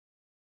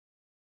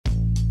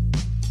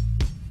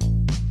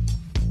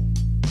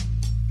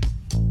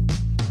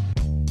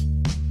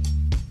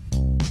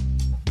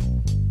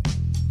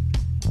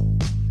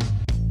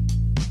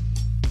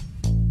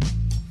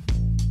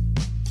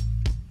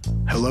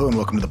Hello and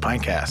welcome to the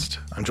Pintcast.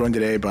 I'm joined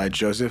today by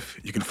Joseph.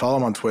 You can follow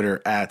him on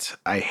Twitter at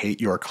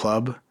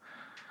IHateYourClub.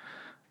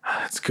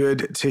 It's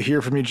good to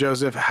hear from you,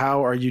 Joseph.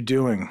 How are you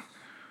doing?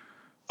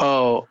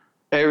 Oh,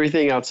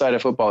 everything outside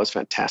of football is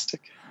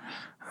fantastic.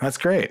 That's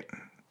great.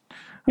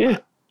 Yeah.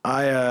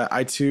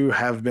 I too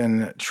have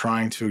been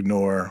trying to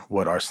ignore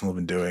what Arsenal have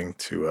been doing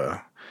to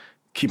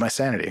keep my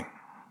sanity.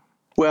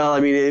 Well, I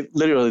mean,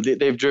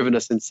 they've driven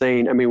us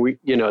insane. I mean,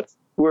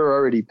 we're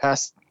already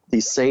past the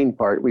sane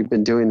part. We've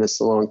been doing this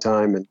a long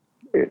time, and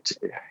it's,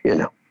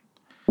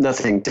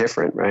 nothing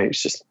different, right?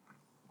 It's just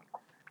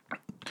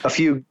a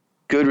few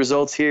good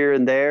results here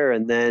and there,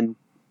 and then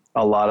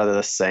a lot of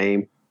the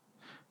same.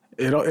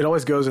 It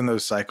always goes in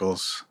those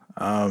cycles.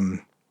 I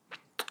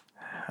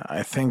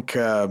think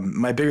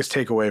my biggest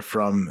takeaway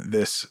from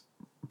this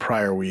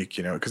prior week,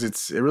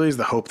 because it really is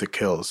the hope that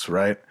kills,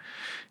 right?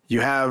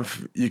 You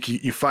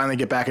finally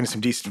get back into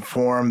some decent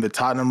form. The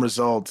Tottenham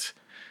result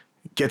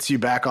gets you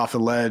back off the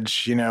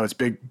ledge. It's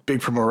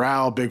big for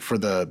morale, big for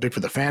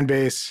the fan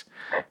base,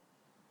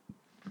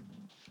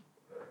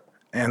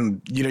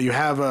 and you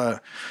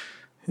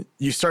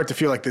start to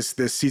feel like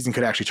this season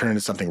could actually turn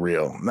into something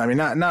real. I mean,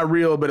 not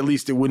real, but at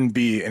least it wouldn't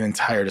be an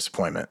entire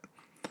disappointment.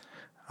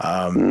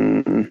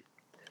 And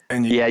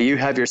you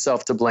have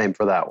yourself to blame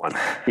for that one.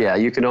 Yeah,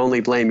 you can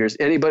only blame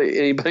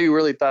anybody who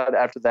really thought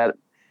after that.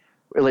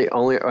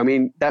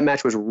 That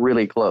match was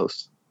really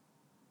close.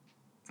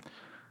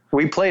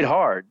 We played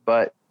hard,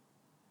 but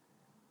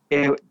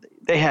they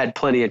had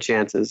plenty of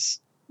chances.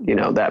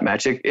 That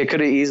match. It could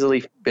have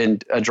easily been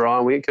a draw,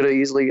 and we could have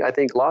easily, I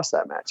think, lost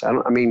that match.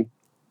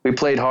 We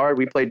played hard.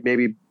 We played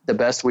maybe the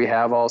best we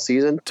have all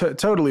season.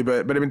 Totally,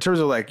 but in terms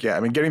of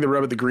getting the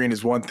rub of the green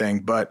is one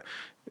thing, but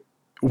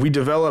we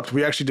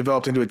actually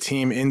developed into a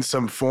team in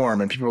some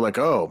form, and people were like,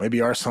 oh,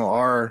 maybe Arsenal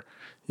are,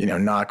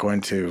 not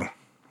going to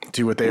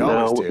do what they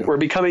always do.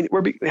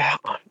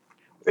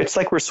 It's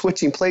like we're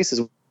switching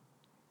places.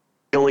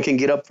 We only can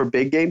get up for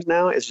big games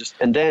now.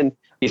 And then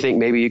you think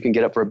maybe you can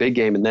get up for a big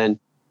game, and then,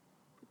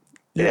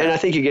 and I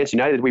think against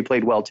United, we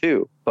played well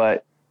too,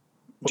 but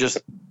just,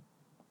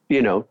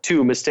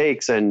 two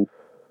mistakes and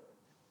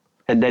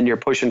then you're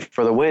pushing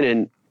for the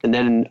win, and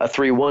then a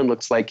 3-1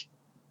 looks like,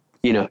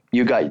 you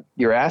got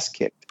your ass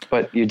kicked,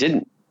 but you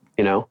didn't,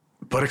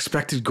 But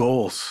expected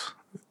goals.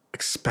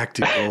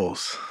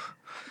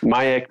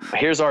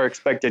 Here's our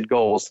expected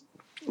goals.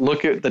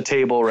 Look at the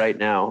table right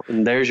now,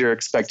 and there's your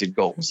expected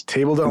goals.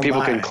 Table don't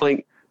people lie. Can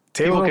cling.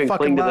 Table people can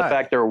cling to lie. the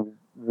fact they're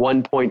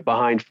 1 point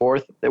behind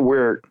fourth. That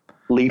we're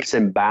leaps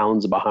and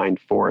bounds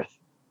behind fourth.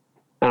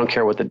 I don't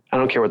care what the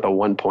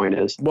 1 point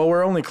is. Well,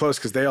 we're only close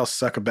because they all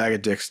suck a bag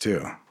of dicks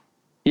too.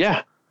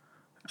 Yeah.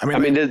 The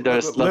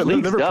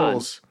league's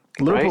done.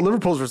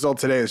 Liverpool's result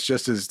today is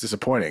just as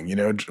disappointing.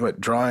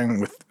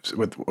 Drawing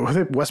with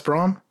West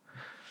Brom.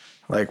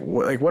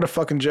 What a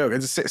fucking joke.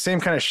 It's the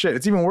same kind of shit.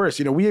 It's even worse.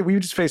 We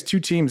just faced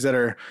two teams that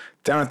are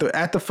down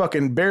at the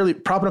fucking barely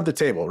propping up the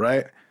table,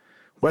 right?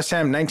 West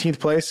Ham 19th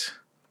place.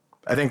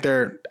 I think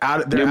they're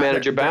out. New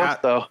manager bounce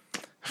though.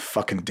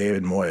 Fucking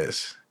David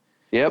Moyes.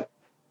 Yep.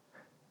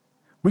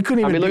 We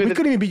couldn't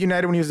even beat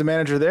United when he was the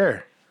manager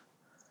there.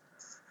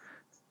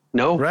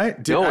 No. Right?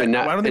 I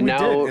don't think we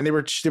did. And they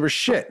were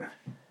shit.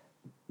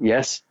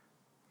 Yes.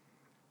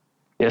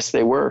 Yes,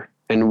 they were.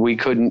 And we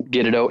couldn't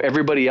get it out.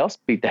 Everybody else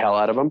beat the hell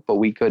out of them, but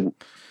we couldn't.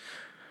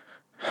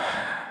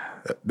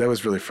 That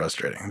was really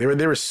frustrating.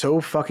 They were so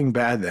fucking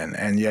bad then,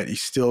 and yet you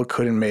still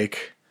couldn't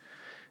make.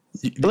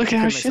 Look at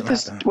how shit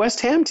this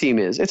West Ham team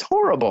is. It's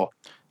horrible.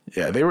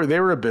 Yeah, they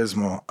were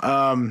abysmal.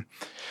 Well,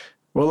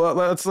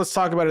 let's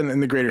talk about it in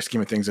the greater scheme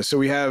of things. So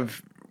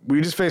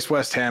we just faced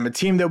West Ham, a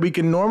team that we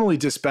can normally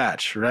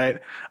dispatch, right?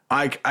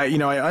 I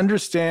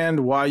understand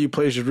why you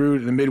play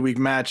Giroud in a midweek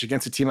match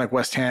against a team like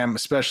West Ham,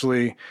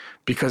 especially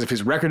because of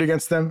his record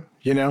against them.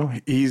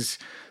 He's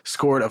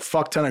scored a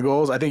fuck ton of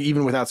goals. I think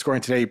even without scoring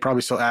today, he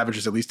probably still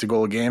averages at least a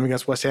goal a game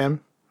against West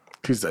Ham.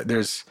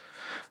 Because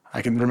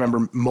I can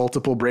remember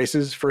multiple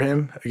braces for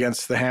him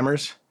against the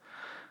Hammers.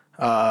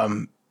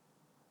 But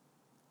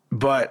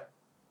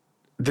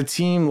the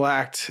team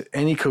lacked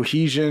any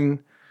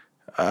cohesion.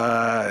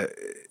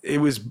 It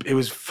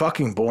was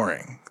fucking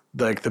boring.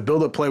 Like the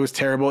build-up play was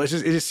terrible. It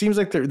just seems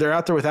like they're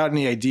out there without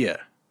any idea.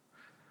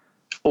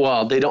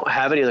 Well, they don't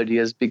have any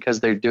ideas because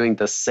they're doing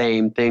the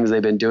same things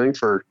they've been doing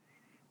for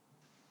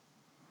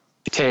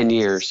 10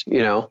 years.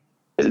 They're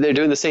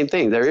doing the same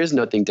thing. There is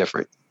nothing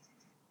different.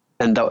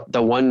 And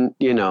the one,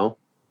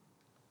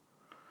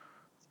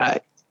 I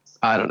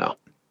don't know.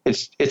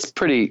 It's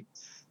pretty.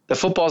 The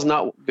football's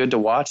not good to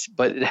watch,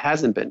 but it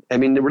hasn't been. I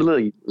mean,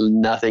 really,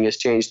 nothing has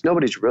changed. None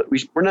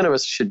of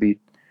us should be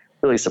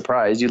really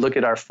surprised. You look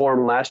at our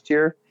form last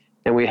year,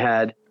 and we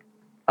had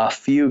a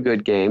few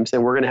good games,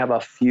 and we're going to have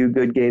a few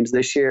good games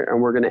this year, and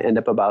we're going to end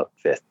up about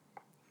fifth.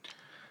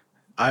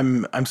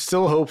 I'm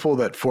still hopeful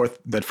that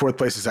fourth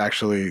place is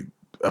actually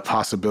a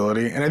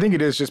possibility, and I think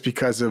it is just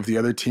because of the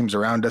other teams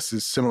around us'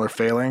 similar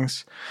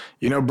failings.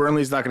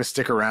 Burnley's not going to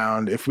stick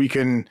around. If we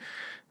can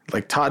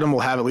like Tottenham will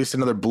have at least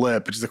another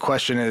blip. Which the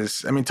question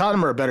is, I mean,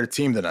 Tottenham are a better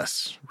team than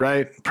us,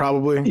 right?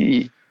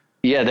 Probably.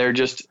 Yeah, they're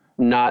just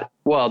not.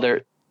 Well,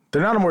 they're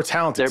not a more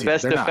talented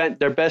team.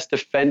 Their best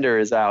defender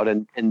is out,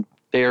 and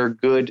they're a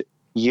good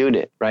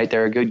unit, right?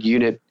 They're a good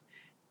unit,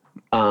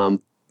 but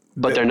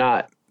they're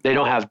not. They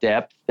don't have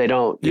depth. They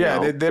don't. They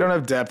don't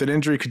have depth. An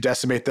injury could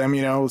decimate them.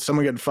 You know,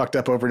 someone getting fucked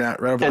up right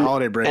over the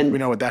holiday break. We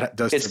know what that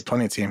does to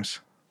plenty of teams.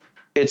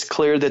 It's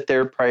clear that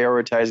they're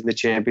prioritizing the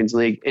Champions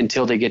League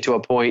until they get to a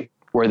point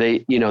where they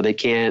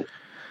can't,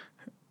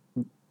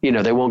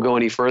 they won't go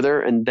any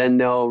further, and then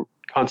they'll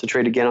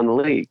concentrate again on the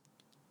league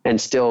and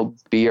still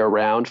be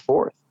around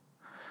fourth.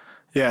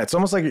 Yeah, it's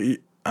almost like,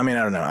 I mean,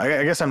 I don't know.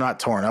 I guess I'm not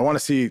torn. I want to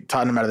see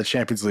Tottenham out of the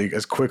Champions League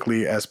as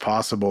quickly as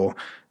possible,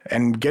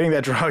 and getting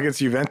that draw against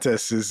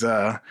Juventus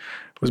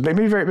was made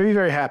me very,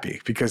 very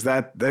happy, because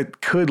that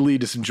could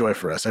lead to some joy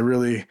for us. I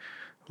really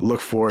look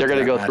forward. They're going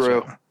to go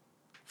through.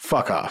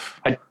 Fuck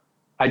off.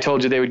 I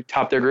told you they would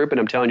top their group,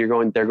 and I'm telling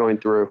you, they're going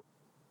through.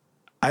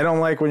 I don't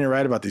like when you're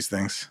right about these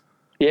things.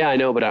 Yeah, I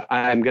know, but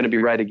I'm going to be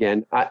right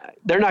again.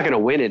 They're not going to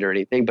win it or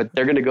anything, but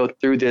they're going to go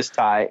through this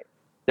tie.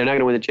 They're not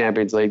going to win the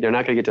Champions League. They're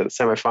not going to get to the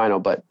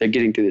semifinal, but they're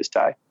getting through this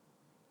tie.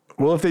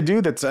 Well, if they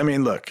do,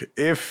 look,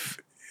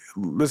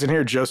 listen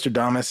here,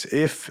 Jostradamus,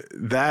 if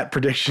that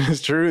prediction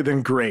is true,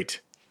 then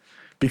great.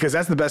 Because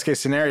that's the best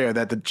case scenario,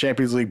 that the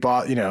Champions League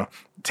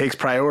takes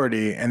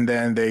priority and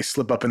then they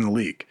slip up in the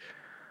league.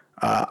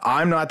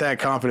 I'm not that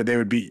confident they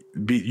would beat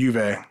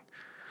Juve.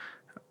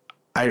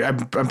 I'm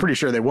pretty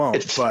sure they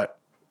won't, but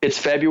it's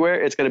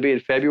February. It's going to be in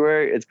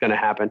February. It's going to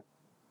happen.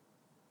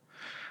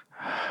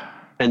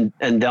 And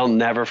they'll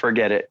never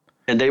forget it.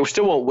 And they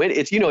still won't win.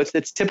 It's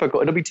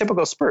typical. It'll be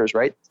typical Spurs,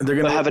 right? They're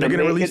going to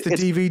release the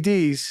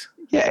DVDs.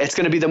 Yeah, it's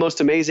going to be the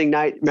most amazing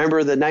night.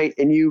 Remember the night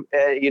in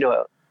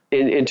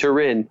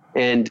Turin,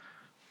 and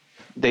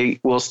they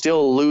will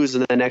still lose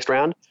in the next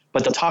round,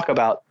 but they'll talk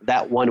about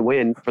that one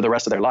win for the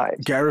rest of their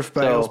lives. Gareth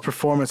Bale's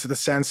performance at the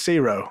San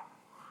Siro.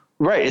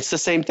 Right. It's the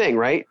same thing,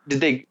 right?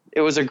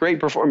 It was a great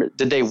performance.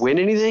 Did they win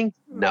anything?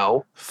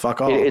 No.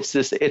 Fuck off. It's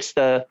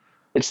the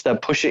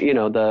pushing,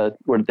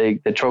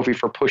 the trophy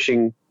for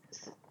pushing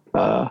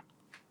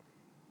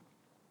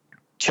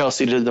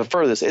Chelsea to the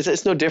furthest.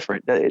 It's no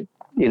different.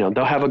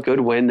 They'll have a good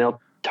win. They'll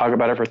talk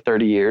about it for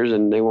 30 years,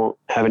 and they won't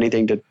have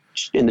anything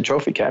in the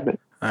trophy cabinet.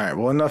 All right.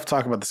 Well, enough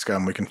talk about the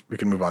scum. We can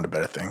move on to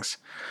better things.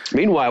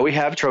 Meanwhile, we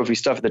have trophy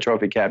stuff in the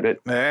trophy cabinet.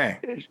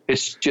 Hey.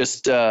 It's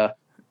just,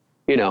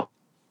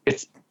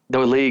 it's the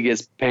league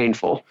is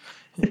painful.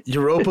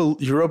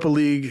 Europa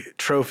League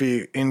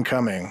trophy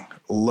incoming.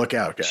 Look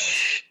out,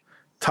 guys.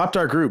 Topped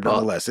our group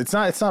nonetheless. It's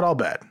not all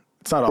bad.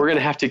 It's not all. We're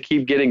gonna have to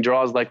keep getting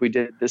draws like we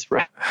did this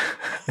round.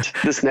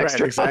 This next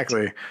round.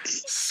 Exactly.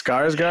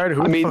 Skarsgård.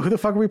 Who the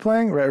fuck are we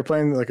playing? Right, we're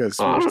playing like a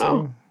Swedish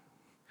team.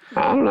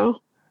 I don't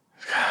know.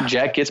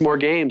 Jack gets more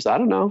games. I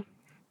don't know.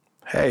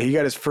 Hey, he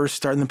got his first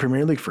start in the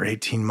Premier League for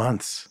 18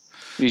 months.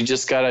 You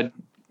just gotta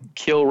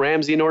kill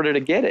Ramsey in order to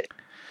get it.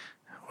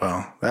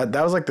 Well, that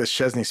was like the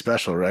Szczesny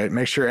special, right?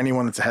 Make sure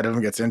anyone that's ahead of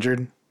him gets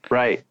injured.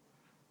 Right.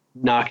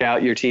 Knock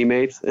out your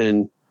teammates,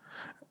 and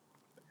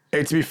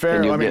hey, to be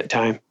fair, you'll get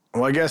time.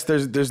 Well, I guess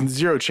there's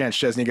zero chance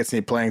Szczesny gets any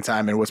playing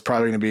time in what's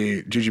probably going to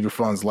be Gigi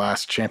Buffon's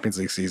last Champions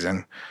League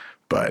season.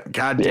 But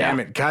God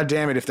damn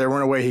it, if there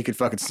weren't a way he could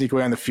fucking sneak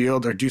away on the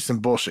field or do some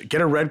bullshit, get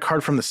a red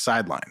card from the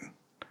sideline.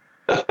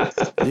 You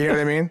know what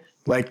I mean?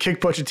 Like kick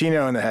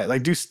Pochettino in the head.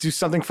 Like do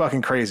something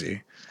fucking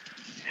crazy.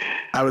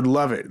 I would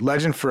love it.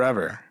 Legend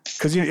forever.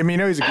 Because he's a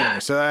gamer,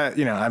 so that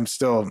I'm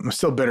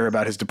still bitter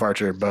about his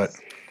departure. But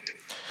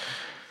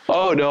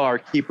oh no, our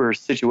keeper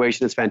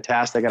situation is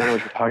fantastic. I don't know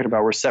what you're talking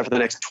about. We're set for the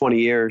next 20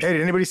 years. Hey,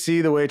 did anybody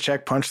see the way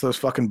Czech punched those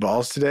fucking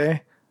balls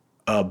today?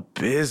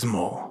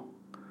 Abysmal.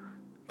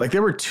 Like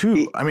there were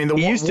two.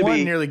 The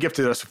one nearly give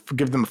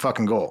them a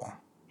fucking goal.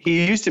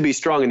 He used to be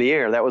strong in the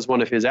air. That was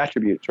one of his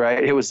attributes,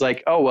 right? It was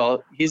like, oh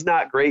well, he's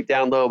not great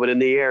down low, but in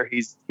the air,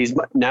 he's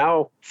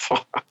now.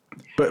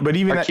 But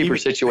even our keeper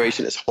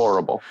situation is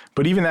horrible.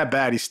 But even that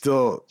bad, he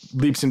still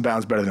leaps and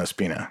bounds better than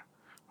Ospina,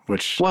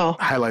 which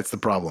highlights the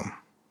problem.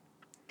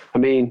 I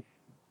mean,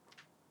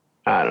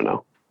 I don't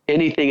know.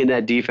 Anything in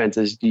that defense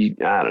is,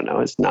 I don't know.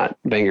 It's not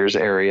Wenger's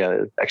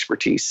area of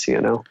expertise,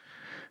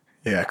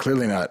 Yeah,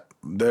 clearly not.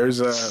 There's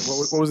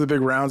what was the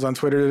big rounds on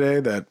Twitter today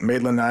that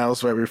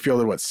Maitland-Niles, right? We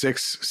fielded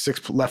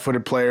six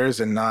left-footed players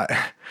and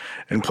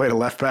played a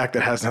left back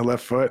that has no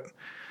left foot.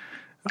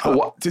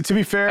 To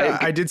be fair,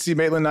 I did see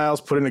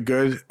Maitland-Niles put in a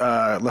good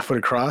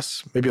left-footed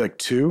cross, maybe like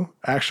two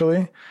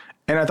actually,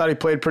 and I thought he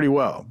played pretty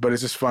well. But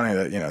it's just funny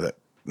that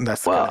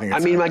that's the kind of thing. I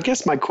mean, I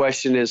guess my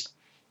question is,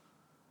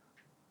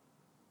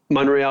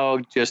 Monreal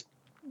just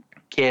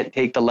can't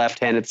take the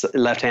left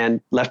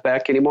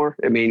back anymore.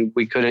 I mean,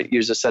 we couldn't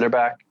use a center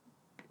back,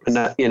 and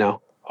not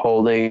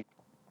Holding,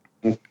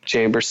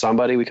 Chambers,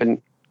 somebody we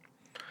couldn't.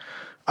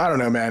 I don't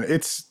know, man.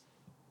 It's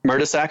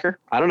Mertesacker.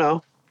 I don't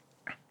know.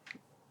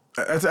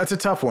 That's a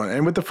tough one.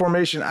 And with the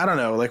formation, I don't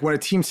know. Like when a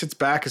team sits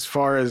back as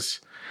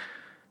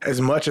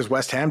much as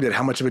West Ham did,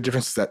 how much of a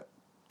difference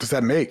does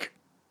that make?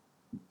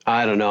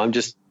 I don't know.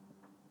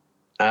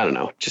 I don't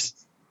know, just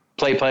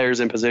play players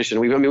in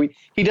position.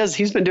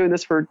 He's been doing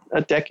this for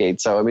a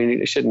decade. So, I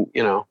mean, it shouldn't,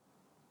 I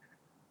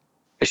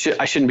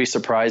shouldn't be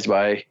surprised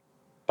by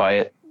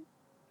it.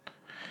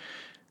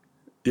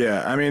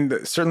 Yeah. I mean,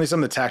 certainly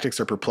some of the tactics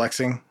are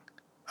perplexing.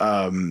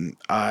 I mean,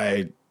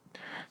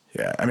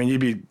 you'd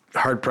be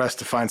hard pressed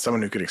to find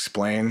someone who could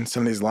explain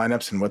some of these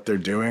lineups and what they're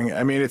doing.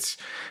 I mean,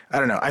 I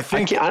don't know. I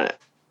think,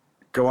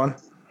 go on.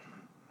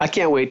 I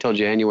can't wait till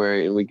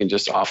January and we can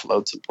just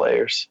offload some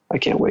players. I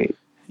can't wait.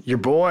 Your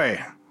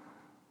boy.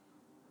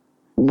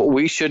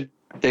 They should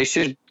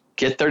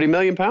get 30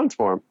 million pounds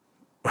for him.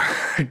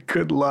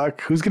 Good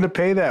luck. Who's going to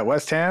pay that?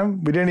 West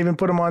Ham? We didn't even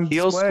put him on display.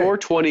 He'll score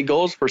 20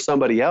 goals for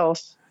somebody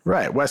else.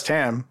 Right. West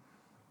Ham.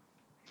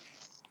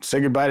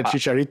 Say goodbye to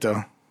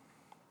Chicharito.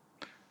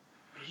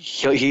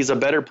 He's a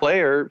better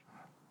player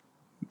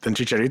than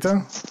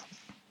Chicharito?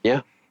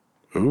 Yeah.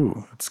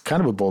 Ooh, it's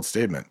kind of a bold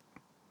statement.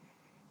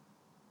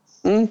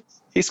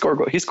 He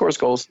scores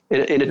goals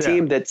in a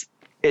team that's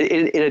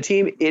in a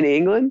team in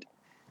England.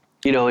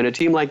 In a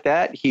team like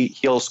that,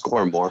 he'll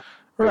score more.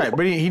 Right,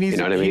 but he needs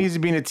to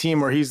be in a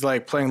team where he's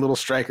like playing little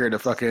striker to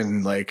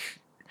fucking like.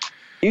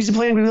 He needs to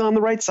play on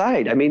the right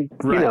side. I mean,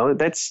 right.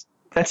 That's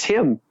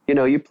him.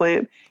 You play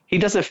him. He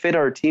doesn't fit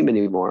our team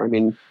anymore. I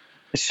mean,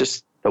 it's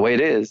just the way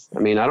it is. I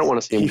mean, I don't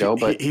want to see him go,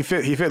 but he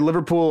fit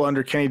Liverpool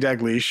under Kenny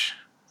Dalglish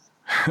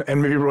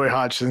and maybe Roy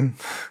Hodgson.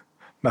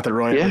 Not that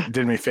Roy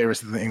did me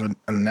favors in the England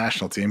on the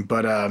national team,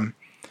 but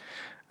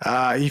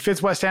he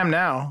fits West Ham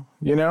now.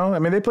 I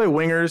mean, they play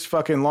wingers,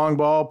 fucking long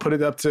ball, put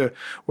it up to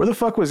where the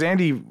fuck was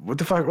Andy? Where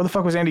the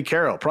fuck was Andy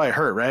Carroll? Probably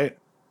hurt, right?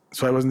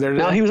 So I wasn't there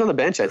today. No, he was on the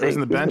bench. I think he was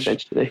on the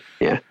bench today.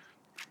 Yeah.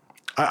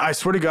 I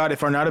swear to God, if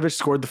Arnautovic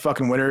scored the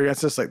fucking winner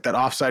against us, like that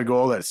offside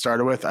goal that it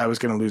started with, I was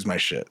going to lose my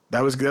shit.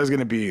 That was going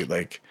to be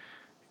like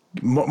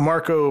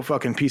Marco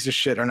fucking piece of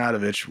shit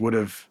Arnautovic would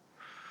have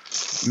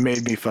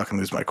made me fucking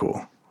lose my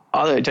cool.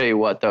 I'll tell you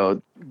what,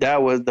 though,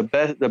 that was the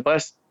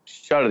best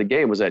shot of the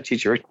game was that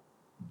Chicharito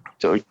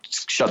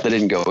shot that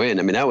didn't go in.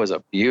 I mean, that was a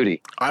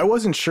beauty. I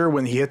wasn't sure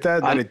when he hit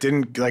that it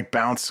didn't like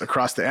bounce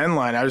across the end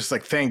line. I was just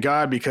like, thank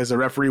God, because the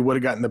referee would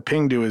have gotten the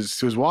ping to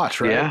his watch,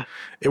 right? Yeah.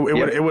 It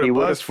would have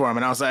buzzed for him.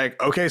 And I was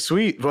like, okay,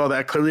 sweet. Well,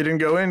 that clearly didn't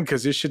go in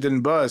because this shit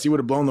didn't buzz. He would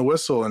have blown the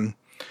whistle. And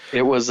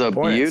it was a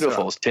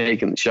beautiful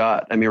taken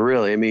shot. I mean,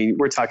 really,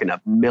 we're talking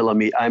a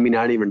millimeter. I mean,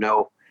 I don't even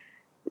know.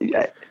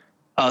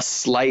 A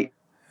slight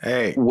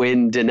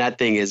wind and that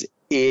thing is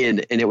in,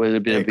 and it would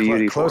have been a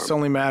beauty. Close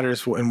only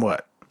matters in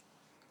what?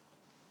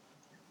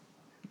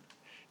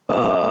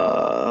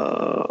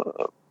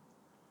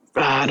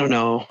 I don't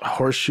know.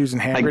 Horseshoes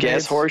and hand grenades? I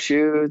guess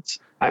horseshoes.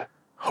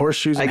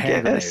 Horseshoes and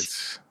hand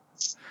grenades.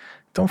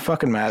 Don't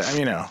fucking matter. I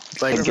mean,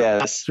 like, I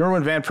guess. Remember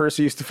when Van Persie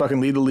used to fucking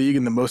lead the league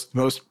in the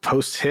most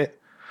posts hit?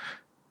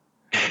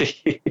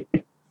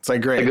 It's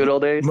like great. The good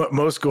old days.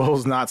 Most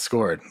goals not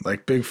scored.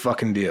 Like big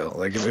fucking deal.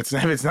 Like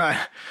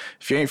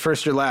if you ain't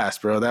first or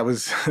last, bro,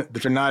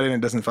 if you're not in, it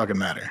doesn't fucking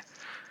matter.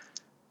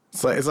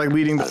 It's like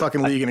leading the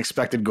fucking league in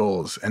expected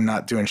goals and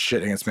not doing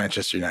shit against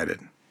Manchester United.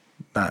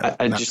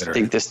 I just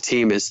think this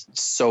team is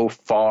so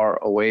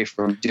far away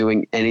from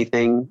doing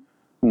anything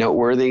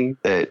noteworthy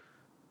that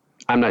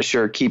I'm not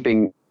sure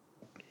keeping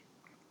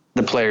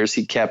the players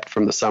he kept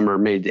from the summer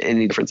made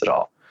any difference at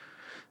all.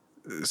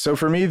 So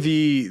for me,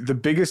 the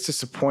biggest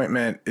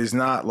disappointment is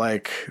not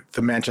like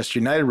the Manchester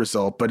United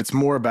result, but it's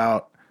more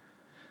about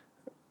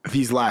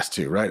these last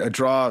two, right? A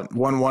draw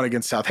 1-1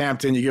 against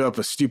Southampton. You give up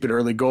a stupid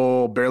early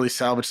goal, barely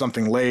salvage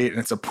something late, and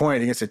it's a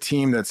point against a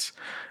team that's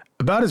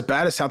about as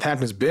bad as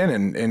Southampton's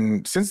been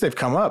and since they've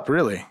come up,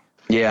 really.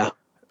 Yeah.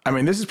 I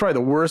mean, this is probably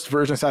the worst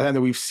version of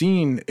Southampton we've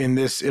seen in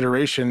this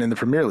iteration in the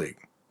Premier League.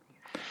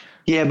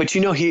 Yeah, but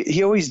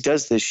he always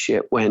does this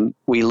shit when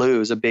we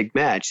lose a big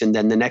match, and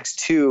then the next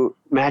two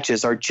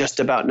matches are just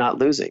about not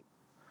losing.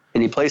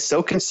 And he plays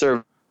so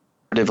conservatively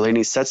and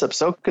he sets up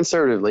so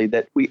conservatively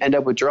that we end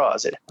up with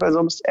draws. It happens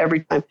almost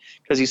every time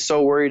because he's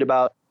so worried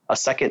about a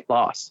second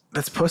loss.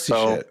 That's pussy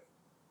shit.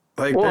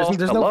 Like,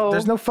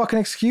 there's no fucking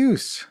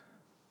excuse.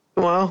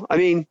 Well, I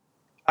mean,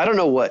 I don't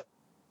know what.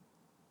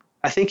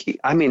 I think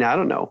I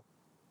don't know.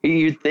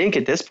 You'd think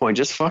at this point,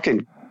 just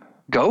fucking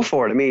go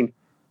for it. I mean,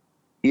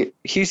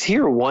 he's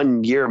here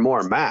 1 year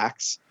more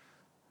max,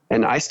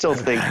 and I still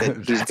think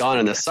that he's gone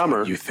in the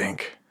summer. You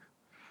think?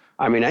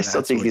 I mean, I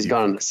still think he's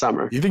gone in the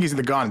summer. You think he's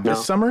gone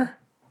this summer?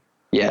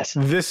 Yes.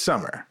 This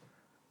summer?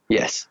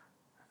 Yes.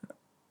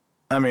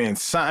 I mean,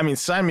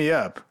 sign me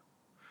up.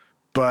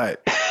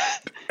 But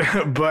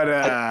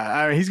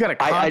I mean, he's got a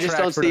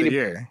contract for the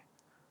year.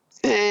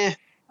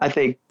 I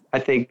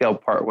think they'll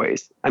part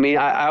ways. I mean,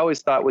 I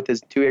always thought with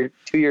his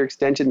two-year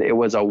extension, it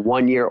was a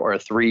 1 year or a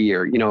 3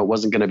 year. It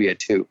wasn't going to be a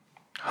 2.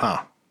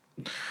 Huh.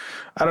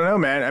 I don't know,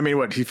 man. I mean,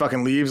 what, he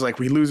fucking leaves, like,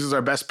 we loses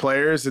our best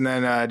players and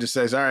then just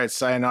says, all right,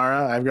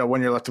 sayonara, I've got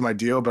 1 year left of my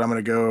deal, but I'm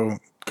going to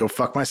go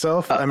fuck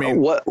myself. I mean,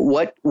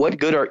 what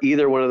good are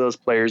either one of those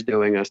players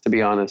doing us, to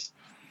be honest?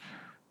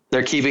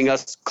 They're keeping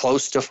us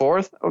close to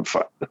fourth.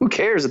 Who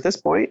cares at this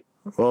point?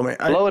 Well, man,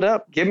 blow it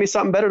up. Give me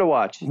something better to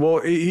watch. Well,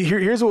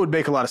 here's what would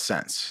make a lot of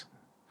sense.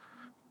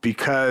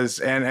 because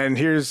and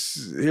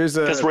here's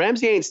a because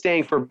Ramsey ain't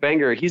staying for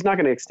Wenger. He's not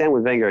going to extend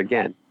with Wenger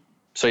again.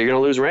 So you're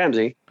going to lose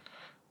Ramsey.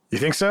 You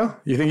think so?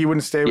 You think he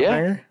wouldn't stay with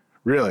Wenger?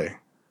 Really?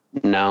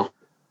 No.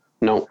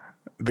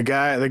 The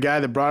guy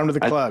that brought him to the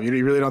club.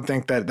 You really don't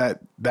think that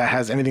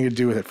has anything to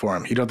do with it for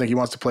him? You don't think he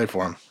wants to play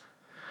for him?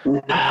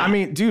 I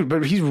mean, dude,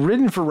 but he's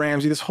ridden for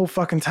Ramsey this whole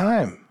fucking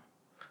time.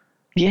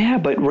 Yeah,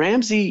 but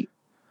Ramsey,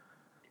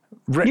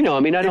 I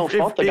don't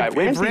fault the guy.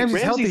 If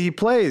Ramsey's healthy, he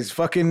plays.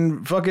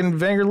 Fucking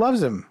Wenger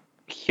loves him.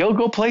 He'll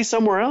go play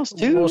somewhere else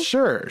too. Well,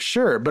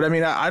 sure, but I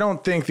mean, I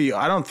don't think the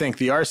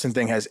arson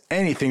thing has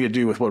anything to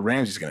do with what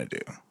Ramsey's going to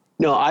do.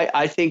 No,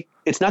 I think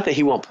it's not that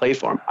he won't play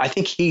for him. I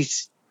think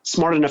he's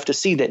smart enough to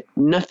see that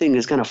nothing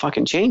is going to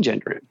fucking change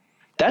under him.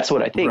 That's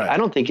what I think. Right. I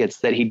don't think it's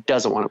that he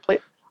doesn't want to play.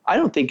 I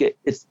don't think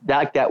it's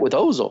like that with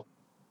Ozil.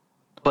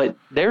 But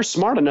they're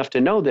smart enough to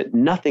know that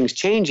nothing's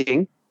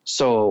changing.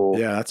 So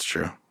yeah, that's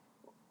true.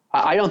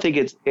 I don't think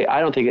it's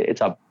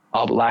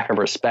a lack of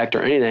respect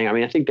or anything. I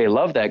mean, I think they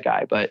love that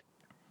guy, but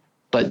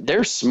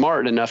they're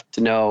smart enough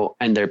to know,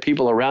 and their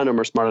people around them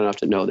are smart enough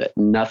to know that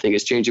nothing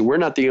is changing. We're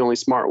not the only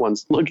smart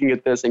ones looking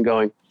at this and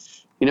going,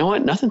 you know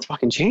what? Nothing's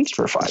fucking changed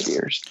for 5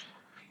 years.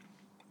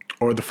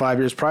 Or the 5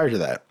 years prior to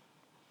that.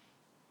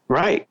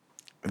 Right.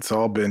 It's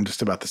all been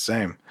just about the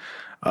same.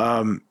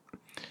 But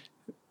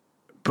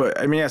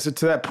I mean, yeah, so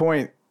to that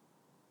point,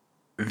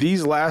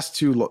 these last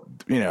two,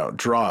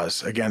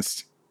 draws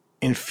against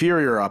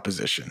inferior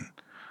opposition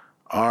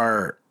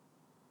are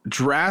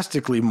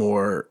drastically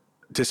more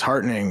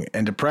disheartening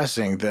and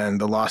depressing than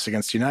the loss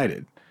against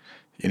United.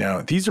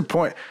 These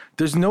are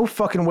there's no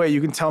fucking way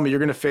you can tell me you're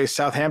going to face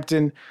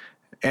Southampton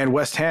and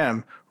West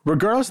Ham,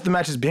 regardless of the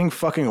matches being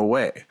fucking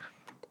away.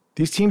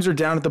 These teams are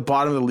down at the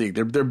bottom of the league.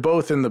 They're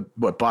both in the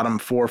bottom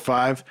 4 or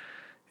 5.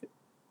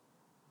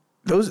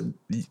 There's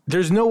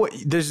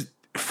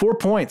 4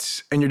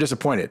 points and you're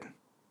disappointed.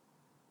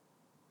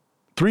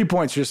 3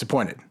 points, you're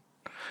disappointed.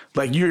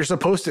 Like, you're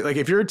supposed to, like,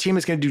 if you're a team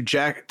that's going to do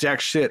jack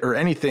shit or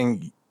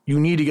anything, you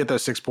need to get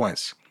those 6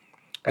 points.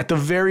 At the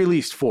very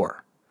least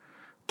 4.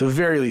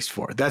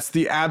 That's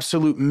the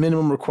absolute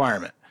minimum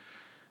requirement.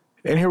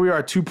 And here we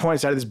are, 2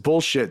 points out of this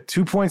bullshit.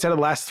 2 points out of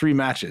the last 3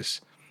 matches.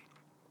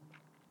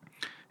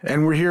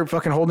 And we're here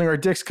fucking holding our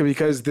dicks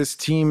because this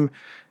team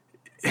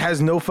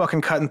has no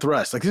fucking cut and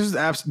thrust. Like, this is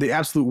the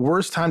absolute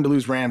worst time to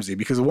lose Ramsey,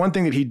 because the one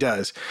thing that he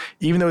does,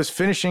 even though his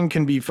finishing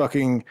can be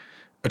fucking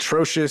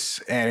atrocious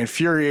and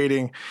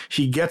infuriating,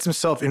 he gets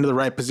himself into the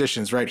right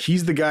positions, right?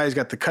 He's the guy who's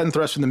got the cut and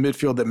thrust from the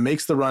midfield that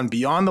makes the run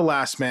beyond the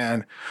last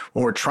man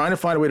when we're trying to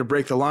find a way to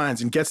break the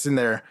lines, and gets in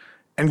there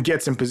and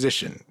gets in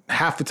position.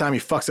 Half the time he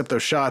fucks up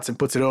those shots and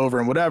puts it over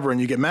and whatever,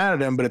 and you get mad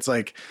at him, but it's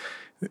like,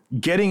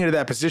 getting into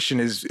that position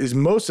is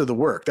most of the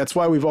work. That's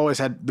why we've always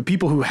had the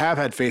people who have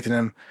had faith in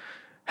him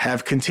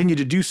have continued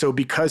to do so,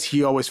 because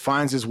he always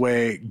finds his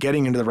way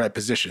getting into the right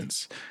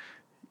positions,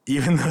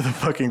 even though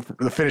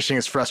the finishing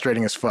is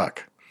frustrating as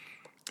fuck.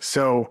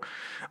 So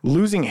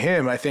losing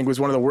him, I think,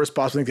 was one of the worst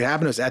possible things to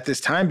happen to us at this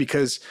time,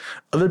 because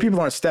other people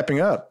aren't stepping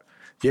up.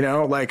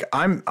 Like,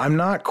 I'm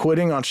not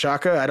quitting on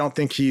Xhaka. I don't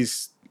think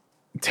he's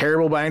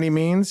terrible by any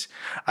means.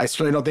 I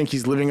certainly don't think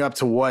he's living up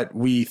to what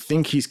we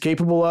think he's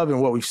capable of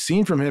and what we've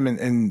seen from him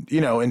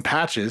in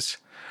patches.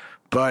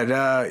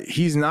 But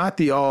he's not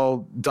the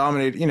all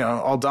dominant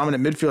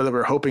midfielder that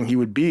we're hoping he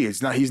would be.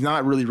 He's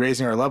not really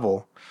raising our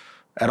level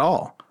at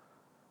all.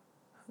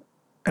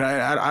 And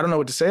I don't know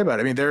what to say about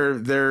it. I mean,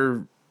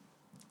 they're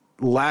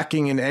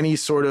lacking in any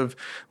sort of,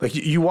 like,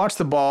 you watch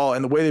the ball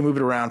and the way they move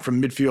it around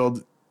from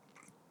midfield.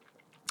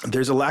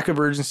 There's a lack of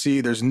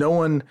urgency. There's no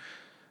one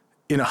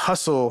in a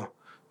hustle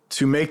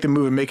to make the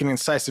move and make an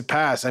incisive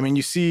pass. I mean,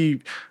 you see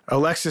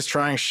Alexis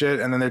trying shit,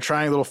 and then they're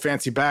trying little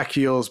fancy back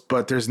heels,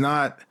 but there's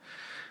not.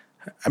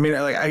 I mean,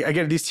 like, I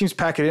get it, these teams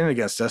pack it in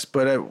against us,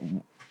 but I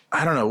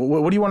don't know.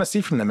 What do you want to see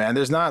from them, man?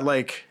 There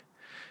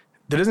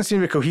doesn't seem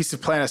to be a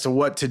cohesive plan as to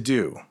what to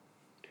do.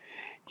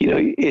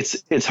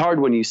 It's hard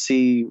when you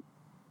see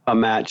a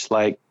match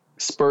like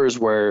Spurs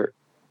where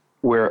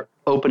we're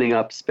opening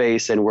up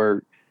space and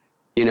we're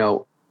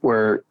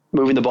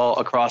moving the ball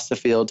across the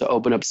field to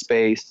open up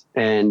space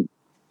and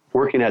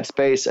working that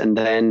space. And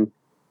then,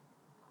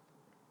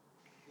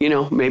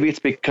 maybe it's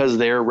because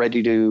they're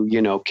ready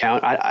to,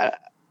 count.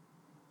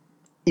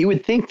 You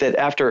would think that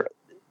after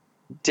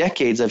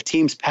decades of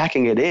teams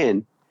packing it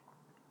in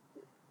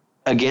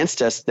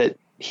against us, that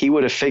he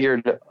would have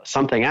figured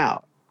something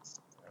out.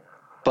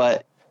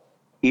 But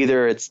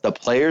either it's the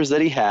players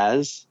that he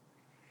has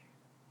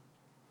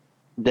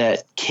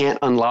that can't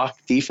unlock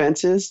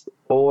defenses,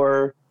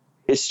 or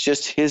it's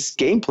just his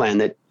game plan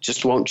that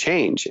just won't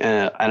change.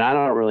 And I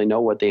don't really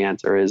know what the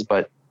answer is,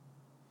 but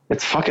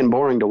it's fucking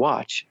boring to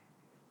watch.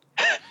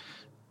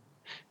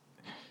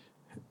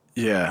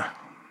 Yeah.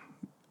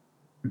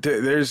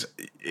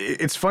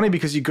 It's funny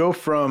because you go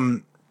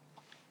from,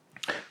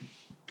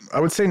 I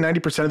would say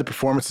 90% of the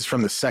performances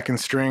from the second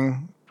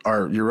string,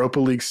 our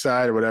Europa League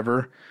side or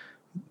whatever,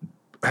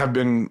 have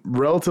been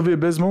relatively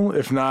abysmal,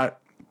 if not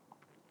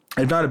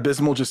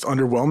abysmal, just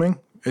underwhelming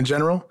in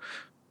general.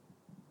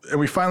 And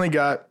we finally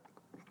got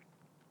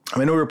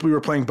I know we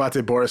were playing Bate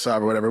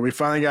Borisov or whatever. We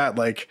finally got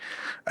like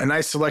a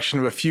nice selection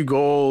of a few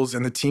goals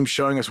and the team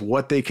showing us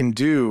what they can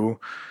do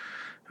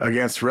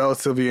against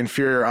relatively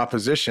inferior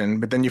opposition.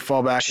 But then you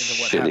fall back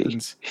into what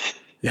happens.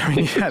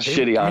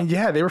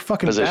 Yeah, they were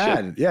fucking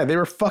bad. Yeah, they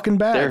were fucking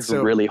bad.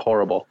 They're really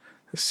horrible.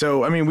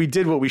 So, I mean, we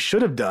did what we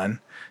should have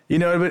done, you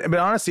know, but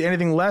honestly,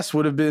 anything less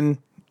would have been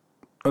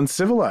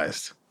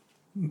uncivilized.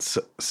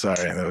 So,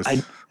 sorry. That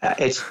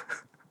was...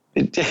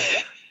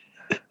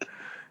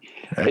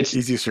 It's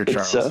easy, Sir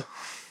Charles.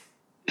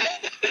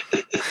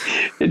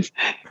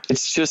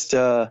 It's just,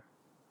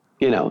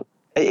 you know,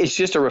 it's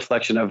just a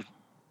reflection of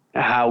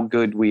how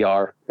good we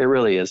are. It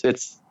really is.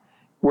 It's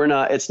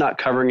not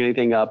covering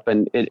anything up,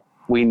 and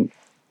we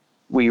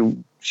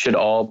should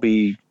all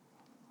be,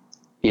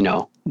 you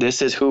know,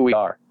 this is who we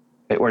are.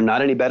 We're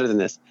not any better than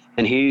this.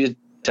 And he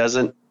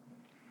doesn't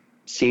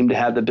seem to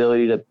have the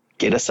ability to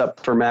get us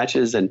up for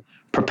matches and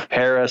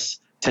prepare us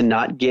to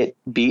not get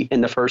beat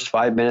in the first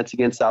 5 minutes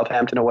against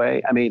Southampton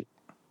away. I mean,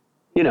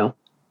 you know,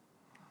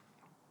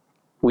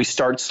 we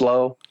start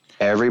slow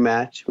every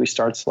match. We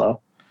start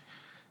slow.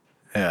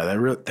 Yeah,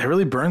 that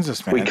really burns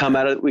us, man. We come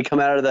out of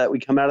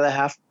the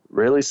half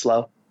really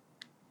slow.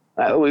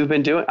 We've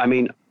been doing. I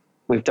mean,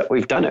 we've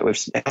done it.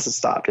 It hasn't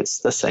stopped. It's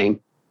the same,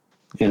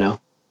 you know.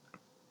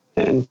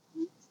 And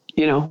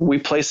you know, we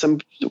play some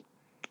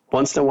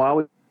once in a while.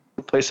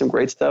 We play some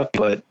great stuff,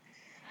 but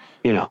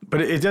you know.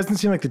 But it doesn't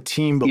seem like the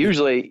team.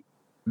 Usually,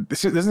 it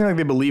doesn't seem like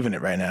they believe in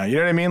it right now. You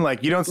know what I mean?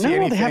 Like you don't see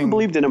anything. They haven't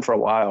believed in him for a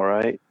while,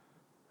 right?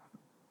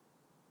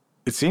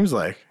 It seems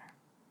like.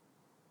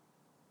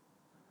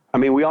 I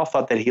mean, we all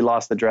thought that he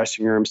lost the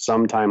dressing room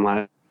sometime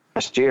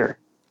last year.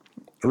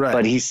 Right.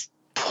 But he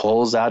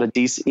pulls out a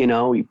decent, you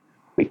know,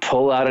 we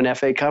pull out an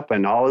FA Cup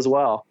and all is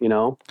well, you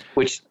know,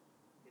 which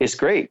is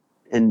great.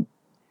 And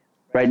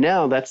right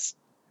now that's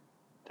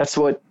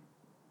what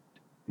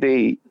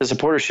the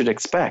supporters should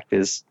expect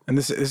is. And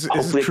this is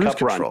cruise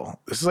control. Run.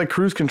 This is like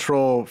cruise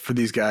control for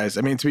these guys.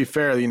 I mean, to be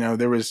fair, you know,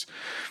 there was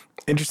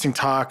interesting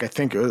talk. I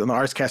think on the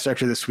Arscast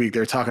actually this week, they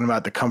were talking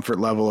about the comfort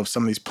level of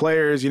some of these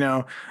players. You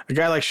know, a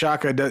guy like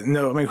Xhaka doesn't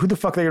know. I mean, who the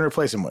fuck are they going to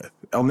replace him with?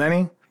 El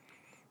Neni?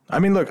 I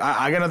mean, look,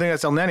 I got nothing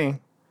against El Neni.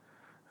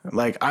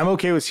 Like, I'm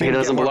okay with seeing. He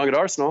doesn't belong at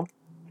Arsenal.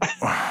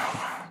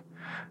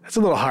 That's a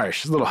little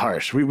harsh. It's a little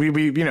harsh. We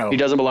you know. He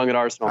doesn't belong at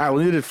Arsenal. All right,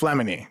 we needed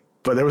Flemini,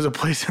 but there was a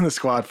place in the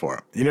squad for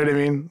him. You know what I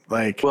mean?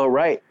 Like, well,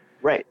 right.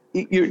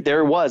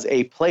 There was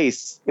a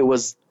place. It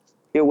was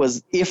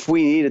if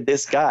we needed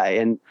this guy.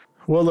 And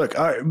well, look, to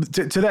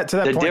that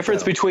the point,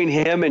 difference between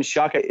him and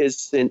Xhaka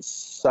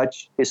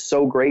is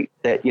so great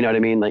that, you know what I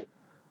mean? Like,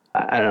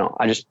 I don't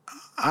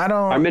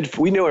know.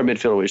 We knew our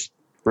midfield was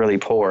really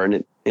poor,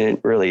 and it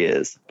really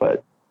is.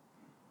 But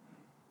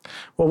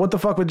well, what the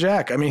fuck with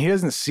Jack? I mean, he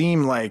doesn't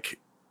seem like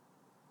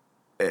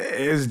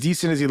as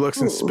decent as he looks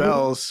in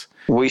spells.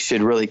 We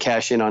should really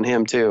cash in on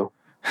him too.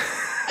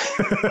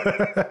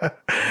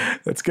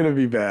 That's gonna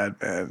be bad,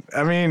 man.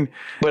 I mean,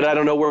 but I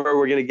don't know where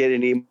we're gonna get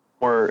any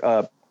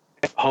more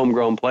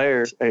homegrown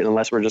players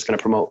unless we're just gonna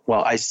promote.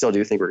 Well, I still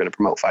do think we're gonna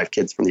promote 5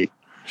 kids from the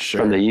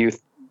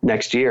youth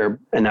next year,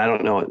 and I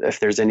don't know if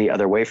there's any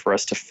other way for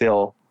us to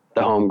fill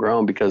the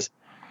homegrown, because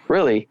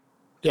really,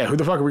 yeah, who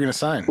the fuck are we gonna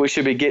sign? We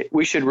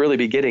should really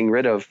be getting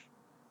rid of,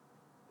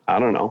 I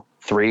don't know,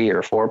 3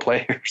 or 4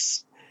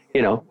 players.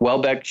 You know,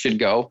 Welbeck should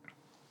go.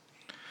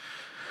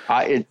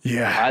 I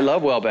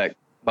love Welbeck,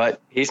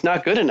 but he's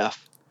not good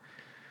enough.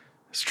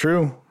 It's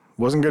true.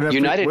 Wasn't good enough.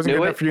 United wasn't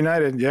good enough for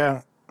United.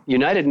 Yeah.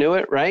 United knew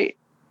it, right?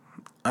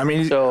 I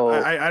mean, so,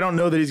 I don't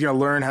know that he's going to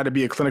learn how to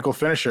be a clinical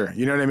finisher.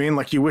 You know what I mean?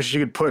 Like, you wish you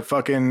could put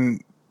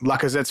fucking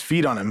Lacazette's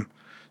feet on him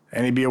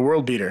and he'd be a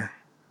world beater.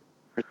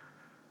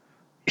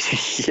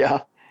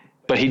 Yeah.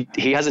 But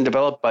he hasn't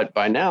developed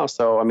by now.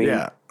 So, I mean,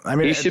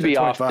 he should be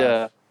off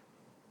to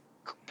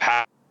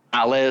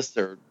Palace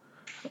or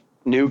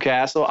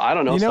Newcastle. I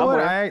don't know. You know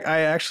somewhere. What?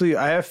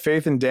 I have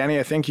faith in Danny.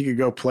 I think he could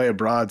go play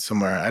abroad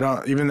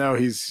somewhere. Even though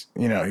he's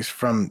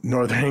from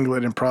Northern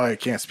England and probably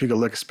can't speak a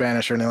lick of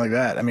Spanish or anything like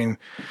that. I mean,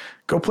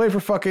 go play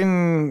for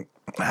fucking,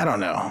 I don't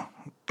know,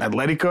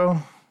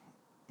 Atletico.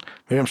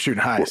 Maybe I'm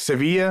shooting high.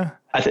 Sevilla.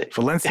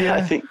 Valencia.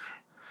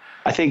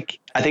 I think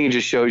it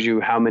just shows you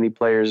how many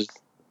players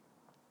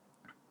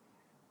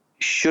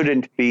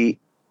shouldn't be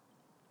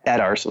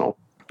at Arsenal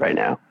right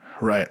now.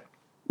 Right.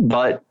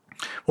 But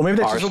well, maybe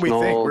that's just what we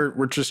think.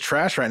 We're just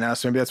trash right now,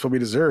 so maybe that's what we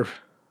deserve.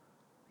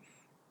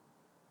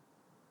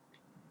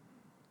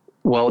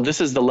 Well, this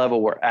is the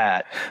level we're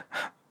at.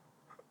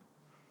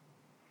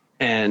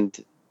 And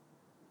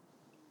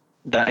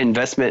the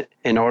investment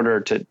in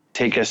order to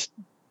take us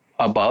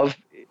above,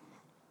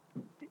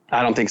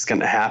 I don't think it's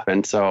going to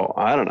happen. So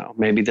I don't know.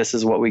 Maybe this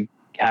is what we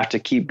have to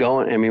keep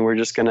going. I mean, we're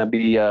just going to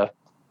be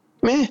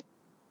meh.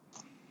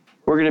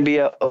 We're going to be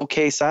a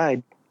okay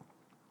side.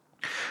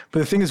 But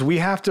the thing is, we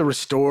have to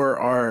restore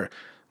our,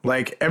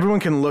 like,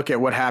 everyone can look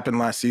at what happened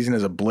last season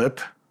as a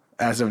blip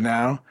as of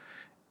now.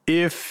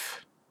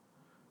 If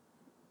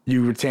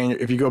you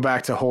go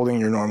back to holding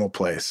your normal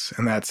place,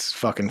 and that's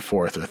fucking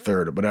 4th or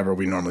 3rd or whatever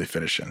we normally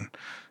finish in,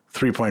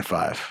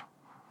 3.5.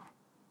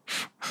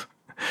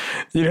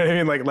 You know what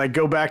I mean? Like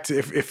go back to,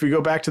 if we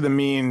go back to the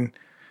mean,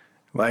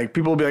 like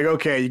people will be like,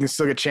 okay, you can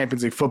still get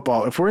Champions League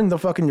football. If we're in the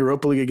fucking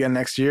Europa League again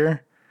next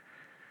year,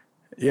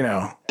 you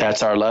know.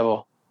 That's our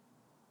level.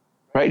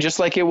 Right? Just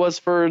like it was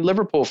for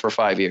Liverpool for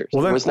 5 years.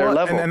 Well, it was their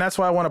level. And that's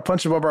why I want to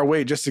punch above our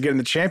weight just to get in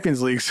the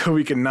Champions League so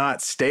we can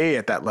not stay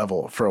at that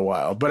level for a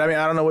while. But I mean,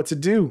 I don't know what to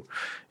do.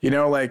 You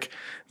know, like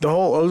the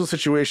whole Ozil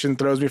situation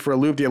throws me for a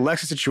loop. The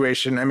Alexis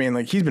situation, I mean,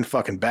 like he's been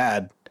fucking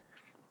bad.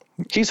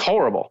 He's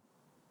horrible.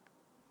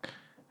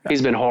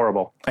 He's been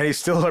horrible. And he's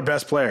still our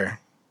best player.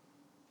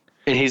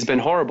 And he's been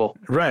horrible.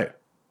 Right.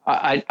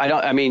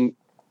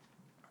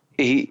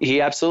 He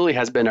absolutely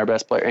has been our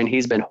best player, and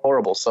he's been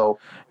horrible. So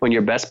when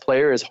your best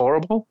player is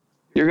horrible,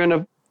 you're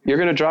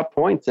gonna drop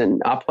points and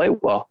not play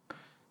well.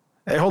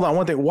 Hey, hold on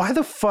one thing. Why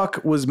the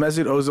fuck was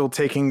Mesut Ozil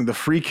taking the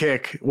free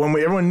kick when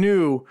everyone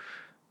knew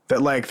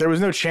that like there was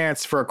no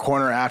chance for a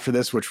corner after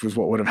this, which was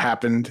what would have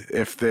happened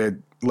if they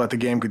let the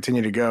game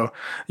continue to go?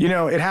 You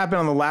know, it happened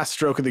on the last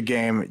stroke of the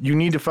game. You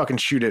need to fucking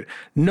shoot it.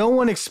 No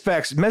one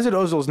expects Mesut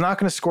Ozil is not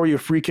going to score you a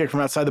free kick from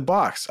outside the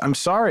box. I'm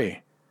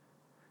sorry,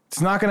 it's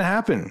not going to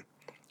happen.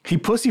 He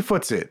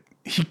pussyfoots it.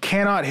 He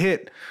cannot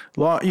hit,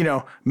 you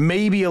know,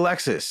 maybe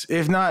Alexis.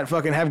 If not,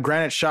 fucking have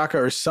Granit Xhaka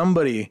or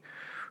somebody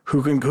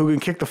who can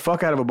kick the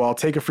fuck out of a ball,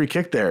 take a free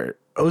kick there.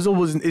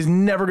 Ozil is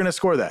never going to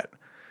score that.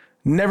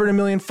 Never in a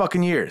million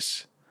fucking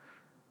years.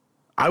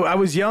 I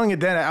was yelling it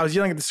then. I was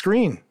yelling at the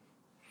screen.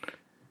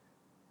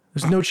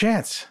 There's no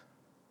chance.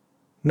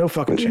 No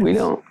fucking chance.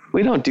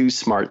 We don't do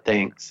smart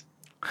things.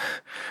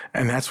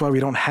 And that's why we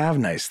don't have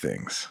nice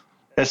things.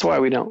 That's why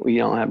we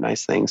don't have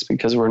nice things,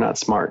 because we're not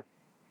smart.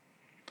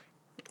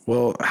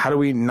 Well, how do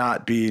we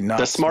not be not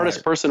the smartest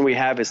smart? person we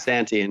have is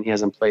Santi, and he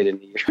hasn't played in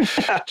a year.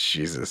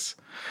 Jesus.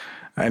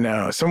 I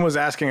know. Someone was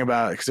asking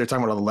about, because they're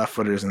talking about all the left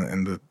footers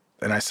and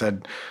I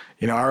said,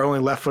 you know, our only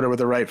left footer with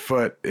a right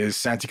foot is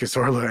Santi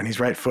Cazorla, and he's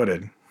right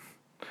footed.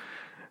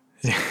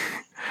 You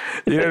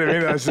know what I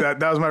mean?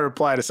 That was my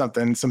reply to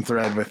some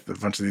thread with a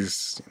bunch of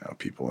these, you know,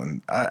 people.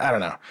 And I don't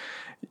know.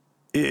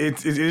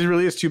 It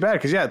really is too bad.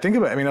 Because yeah, think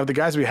about it. I mean, of the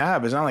guys we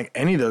have, it's not like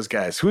any of those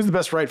guys. Who's the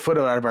best right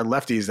footer out of our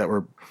lefties that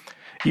were,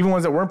 even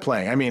ones that weren't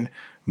playing? I mean,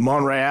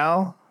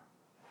 Monreal,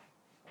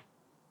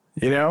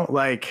 you know,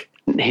 like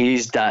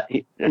he's done.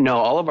 No,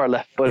 all of our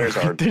left footers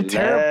are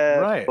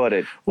left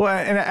footed. Well,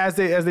 and as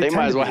they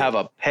might as well have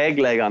a peg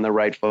leg on the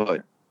right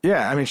foot.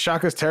 Yeah, I mean,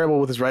 Xhaka's terrible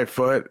with his right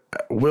foot.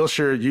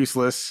 Wilshere,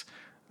 useless.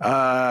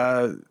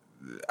 I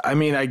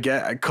mean, I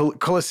get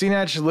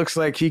Kolasinac looks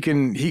like he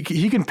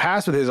can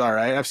pass with his all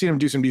right. I've seen him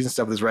do some decent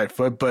stuff with his right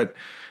foot, but.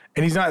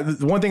 And he's not.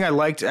 One thing I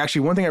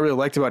really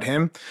liked about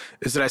him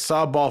is that I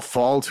saw a ball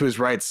fall to his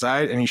right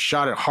side and he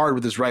shot it hard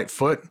with his right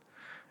foot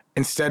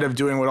instead of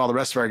doing what all the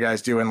rest of our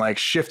guys do and like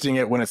shifting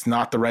it when it's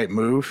not the right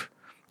move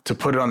to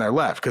put it on their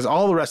left, because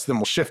all the rest of them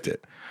will shift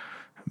it.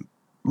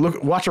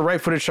 Watch a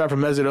right-footed shot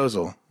from Mesut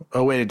Ozil.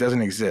 Oh wait, it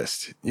doesn't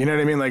exist. You know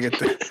what I mean? Like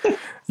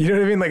you know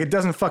what I mean? Like it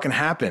doesn't fucking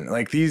happen.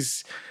 Like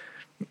these.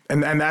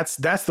 And that's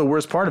the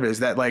worst part of it, is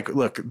that like,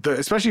 look,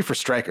 especially for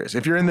strikers,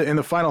 if you're in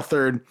the final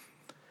third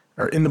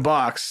or in the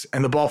box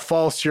and the ball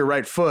falls to your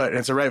right foot and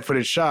it's a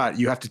right-footed shot,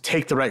 you have to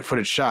take the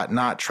right-footed shot,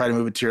 not try to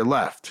move it to your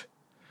left.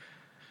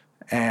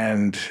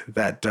 And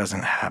that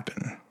doesn't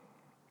happen.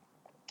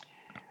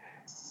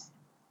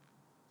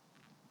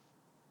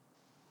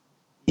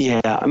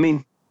 Yeah, I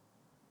mean,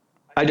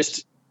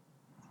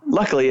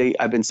 luckily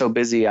I've been so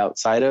busy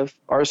outside of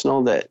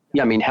Arsenal that,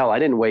 yeah, I mean, hell, I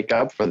didn't wake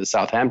up for the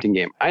Southampton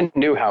game. I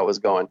knew how it was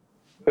going.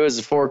 It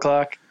was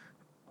 4:00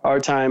 our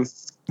time.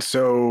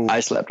 So I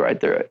slept right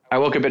through it. I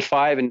woke up at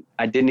 5 and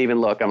I didn't even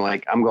look. I'm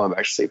like, I'm going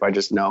back to sleep. I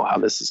just know how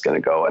this is going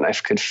to go. And I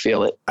could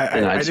feel it.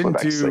 I just went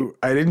back to sleep.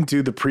 I didn't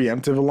do the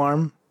preemptive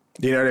alarm.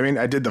 You know what I mean?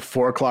 I did the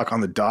 4:00 on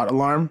the dot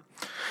alarm.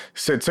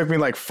 So it took me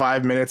like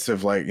 5 minutes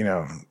of like,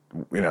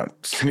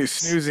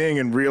 snoozing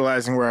and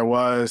realizing where I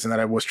was and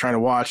that I was trying to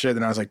watch it.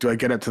 And I was like, do I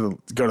get up go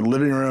to the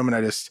living room? And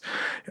I just,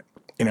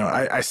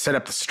 I set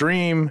up the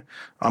stream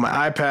on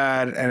my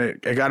iPad and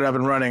it got it up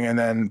and running. And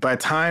then by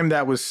the time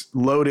that was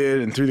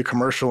loaded and through the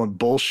commercial and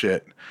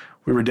bullshit,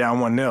 we were down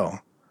 1-0.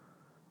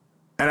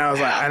 And I was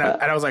like,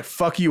 I was like,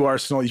 fuck you,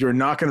 Arsenal. You're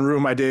not going to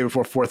ruin my day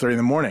before 4:30 in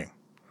the morning.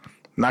 I'm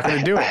not going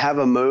to do it. I have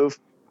a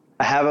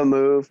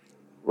move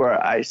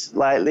where I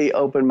slightly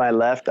open my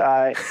left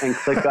eye and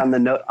click on the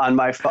note on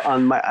my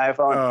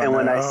iPhone. And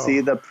when I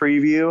see the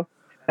preview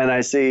and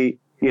I see,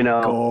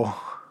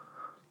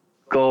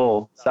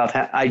 goal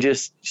Southampton, I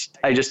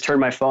just turn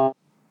my phone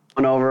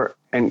over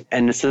and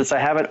since I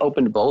haven't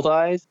opened both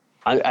eyes,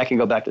 I can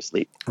go back to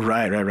sleep.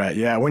 Right.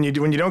 Yeah. When you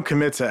don't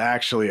commit to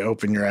actually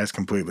open your eyes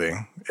completely,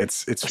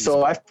 it's so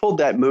feasible. I've pulled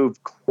that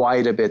move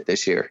quite a bit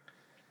this year.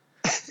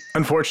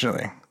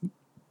 Unfortunately.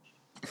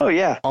 Oh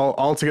yeah.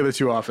 Altogether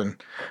too often.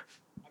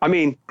 I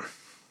mean,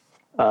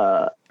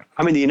 the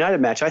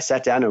United match, I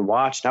sat down and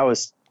watched.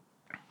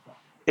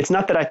 It's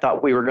not that I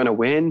thought we were going to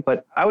win,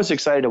 but I was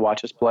excited to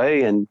watch us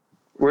play, and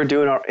we're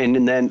doing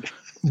and then.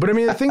 But I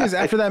mean, the thing is,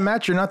 after that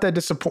match, you're not that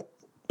disappointed.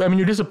 I mean,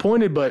 you're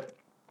disappointed, but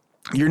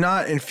you're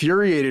not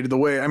infuriated the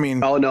way, I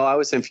mean. Oh, no, I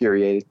was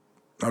infuriated.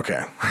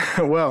 Okay.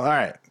 Well, all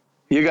right.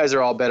 You guys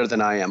are all better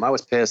than I am. I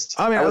was pissed.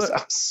 I mean,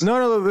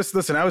 no,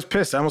 listen, I was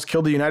pissed. I almost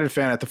killed a United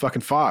fan at the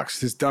fucking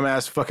Fox. This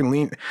dumbass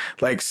fucking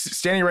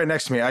standing right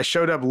next to me. I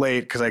showed up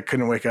late because I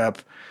couldn't wake up.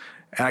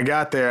 And I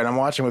got there and I'm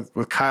watching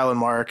with Kyle and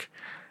Mark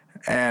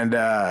and,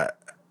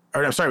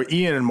 I'm sorry, with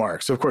Ian and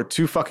Mark. So, of course,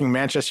 2 fucking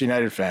Manchester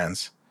United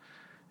fans,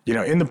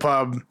 in the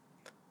pub,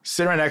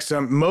 sitting right next to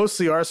them,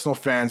 mostly Arsenal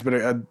fans, but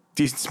a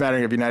decent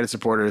smattering of United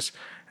supporters.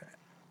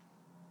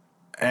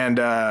 And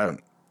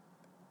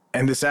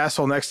this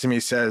asshole next to me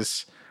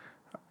says,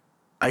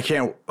 I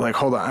can't,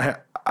 hold on.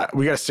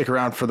 We got to stick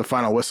around for the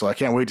final whistle. I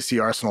can't wait to see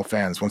Arsenal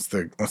fans once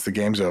the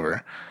game's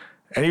over.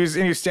 And he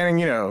was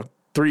standing,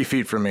 3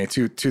 feet from me,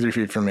 3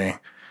 feet from me.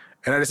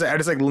 And I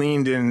just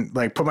leaned in,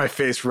 put my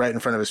face right in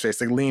front of his face,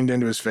 leaned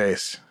into his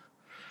face.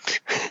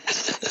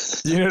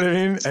 You know what I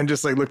mean? And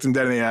just looked him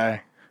dead in the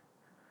eye.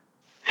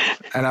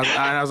 And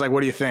I was like, what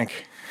do you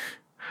think?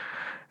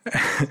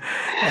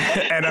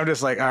 And I'm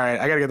just all right,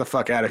 I gotta get the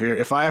fuck out of here.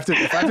 If I have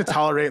to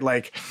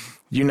tolerate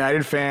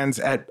United fans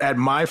at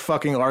my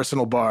fucking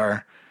Arsenal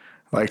bar,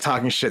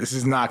 talking shit, this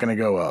is not gonna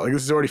go well.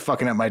 This is already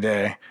fucking up my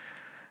day.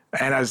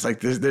 And I was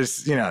like,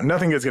 there's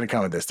nothing good's gonna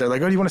come of this. They're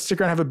like, oh, do you want to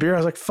stick around and have a beer? I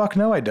was like, fuck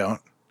no, I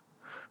don't.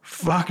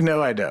 Fuck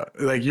no, I don't.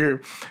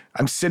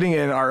 I'm sitting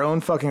in our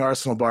own fucking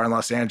Arsenal bar in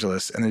Los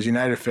Angeles, and there's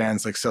United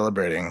fans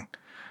celebrating.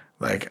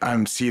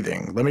 I'm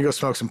seething. Let me go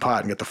smoke some pot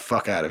and get the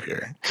fuck out of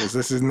here. Because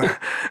this is not,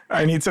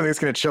 I need something that's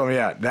going to chill me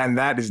out. And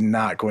that is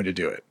not going to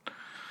do it.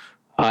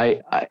 I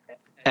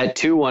at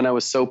 2-1, I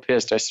was so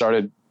pissed. I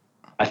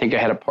think I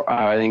had a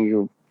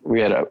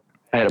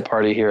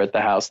party here at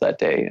the house that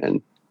day.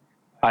 And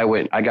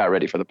I got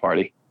ready for the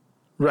party.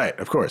 Right.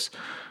 Of course.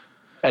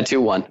 At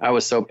 2-1, I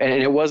was so, and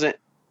it wasn't,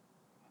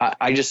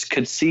 I just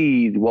could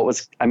see what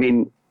was,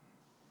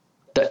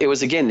 it was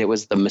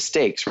the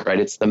mistakes, right?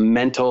 It's the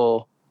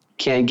mental,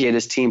 can't get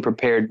his team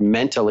prepared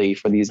mentally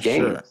for these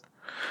games. Sure.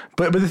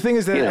 But the thing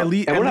is that and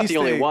we're not the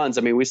only ones.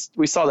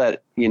 We saw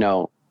that,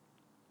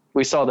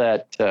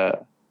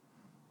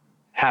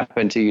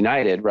 happen to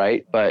United,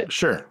 right? But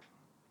sure,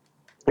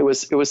 it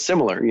was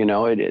similar,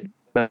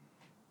 but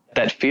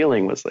that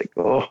feeling was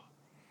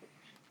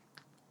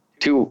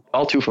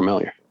all too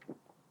familiar.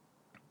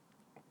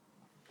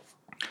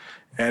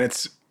 And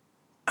it's,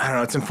 I don't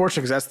know, it's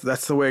unfortunate because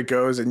that's the way it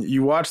goes. And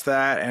you watch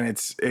that and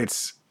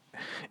it's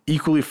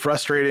equally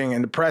frustrating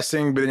and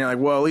depressing, but then you're like,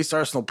 well, at least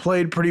Arsenal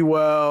played pretty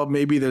well.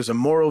 Maybe there's a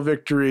moral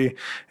victory,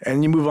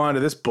 and you move on to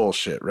this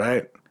bullshit,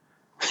 right?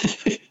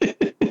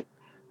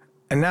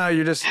 And now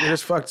you're just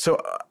fucked.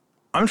 So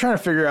I'm trying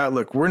to figure out,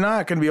 look, we're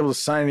not going to be able to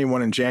sign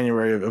anyone in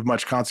January of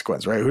much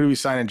consequence, right? Who do we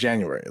sign in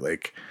January?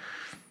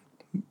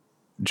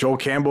 Joel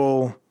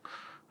Campbell,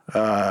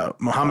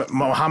 Mohamed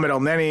El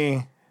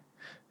Neni,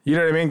 you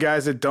know what I mean?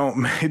 Guys that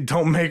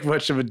don't make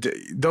much of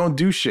don't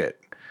do shit.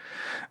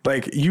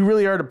 You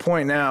really are at a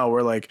point now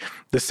where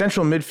the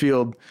central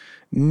midfield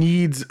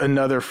needs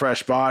another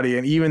fresh body.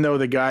 And even though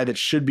the guy that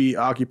should be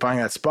occupying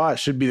that spot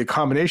should be the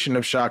combination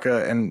of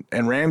Xhaka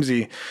and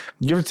Ramsey,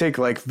 you have to take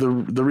the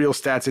real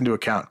stats into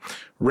account.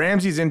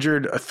 Ramsey's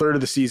injured a third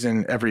of the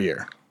season every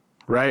year,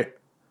 right?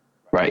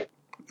 Right.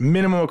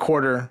 Minimum a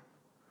quarter,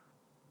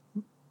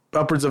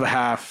 upwards of a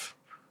half.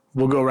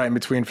 We'll go right in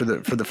between for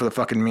the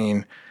fucking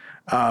mean.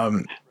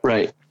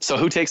 Right. So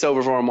who takes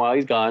over for him while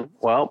he's gone?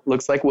 Well,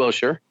 looks like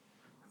Wilshere.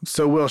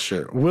 So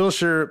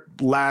Wilshere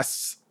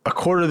lasts a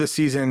quarter of the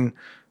season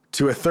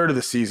to a third of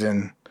the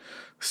season.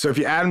 So if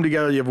you add them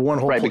together, you have one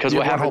whole right. Because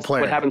what happens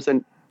to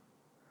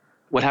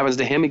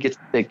him? He gets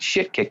the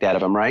shit kicked out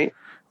of him, right?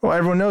 Well,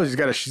 everyone knows she's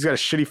got a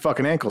shitty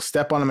fucking ankle.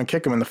 Step on him and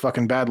kick him in the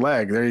fucking bad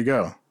leg. There you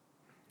go.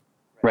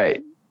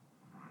 Right.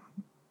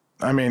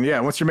 Yeah.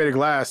 Once you're made of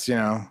glass,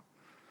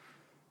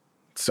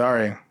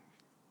 sorry,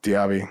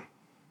 Diaby.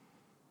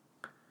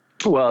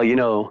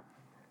 Well,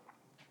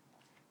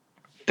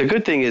 the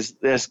good thing is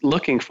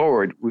looking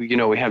forward, we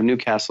have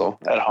Newcastle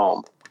at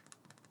home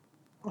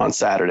on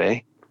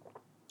Saturday.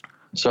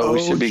 So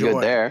we should be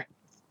good there.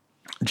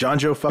 John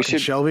Joe fucking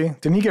Shelby.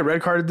 Didn't he get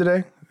red carded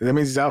today? That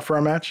means he's out for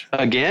our match?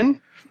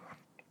 Again?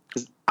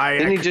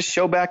 Didn't he just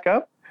show back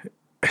up?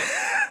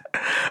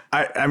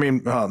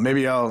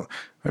 Maybe I'll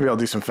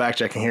do some fact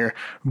checking here,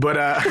 but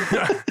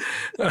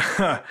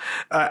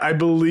I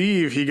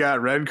believe he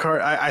got red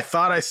card. I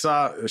thought I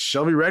saw a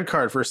Shelby red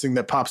card first thing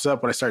that pops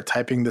up when I start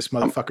typing this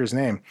motherfucker's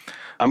name.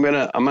 I'm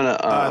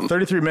gonna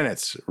 33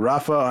 minutes.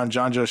 Rafa on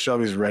John Joe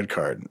Shelby's red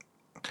card.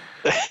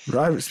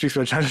 Rafa speaks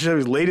about John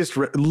Joe Shelby's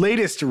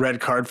latest red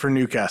card for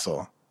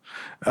Newcastle.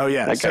 Oh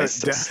yeah, that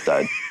guy's a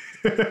stud.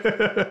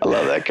 I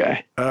love that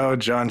guy. Oh,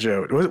 John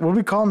Joe. What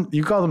we call him?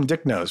 You called him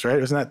Dick Nose, right?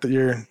 Wasn't that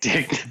your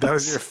Dick Nose? That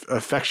was your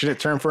affectionate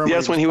term for him?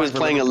 Yes, when he was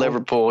playing at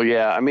Liverpool.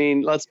 Yeah.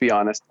 Let's be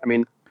honest.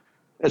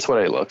 That's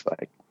what he looks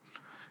like.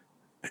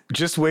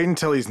 Just wait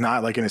until he's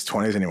not in his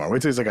 20s anymore.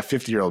 Wait till he's a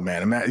 50-year-old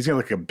man. He's going to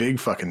look like a big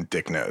fucking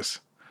Dick Nose.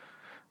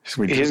 He's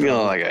going to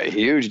look like a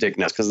huge Dick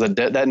Nose because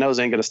that nose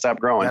ain't going to stop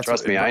growing.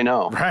 Trust me, I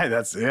know. Right.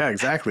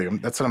 Exactly.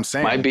 That's what I'm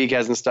saying. My beak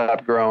hasn't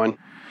stopped growing.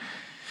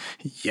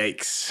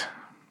 Yikes.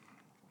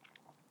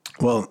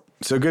 Well,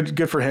 so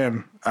good for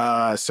him.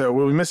 So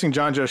we'll be missing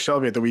John Joe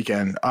Shelby at the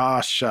weekend.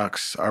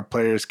 Shucks. Our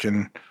players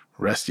can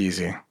rest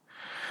easy.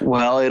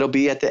 Well, it'll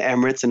be at the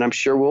Emirates, and I'm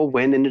sure we'll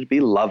win, and it'll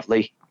be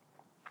lovely.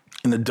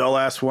 In the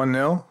dull-ass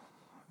 1-0?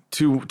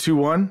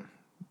 2-1?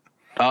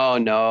 Oh,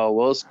 no.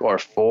 We'll score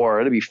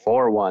 4. It'll be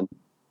 4-1.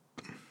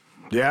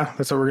 Yeah,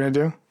 that's what we're going to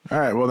do? All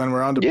right, well, then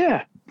we're on to...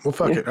 Yeah. Well,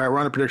 fuck it. All right, we're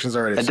on to predictions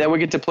already. And then we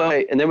get to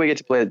play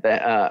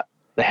the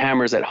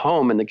Hammers at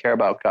home in the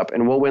Carabao Cup,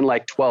 and we'll win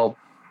like 12-0,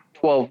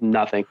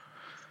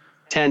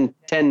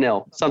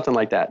 10-0, something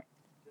like that,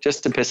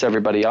 just to piss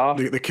everybody off.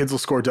 The kids will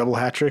score double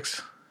hat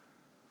tricks?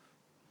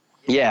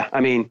 Yeah, I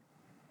mean,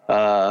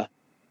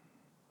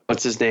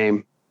 what's his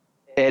name?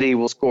 Eddie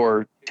will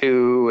score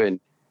 2, and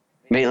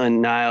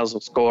Maitland-Niles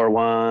will score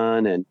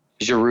 1, and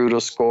Giroud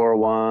will score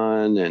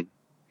 1, and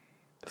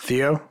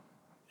Theo,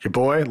 your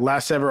boy,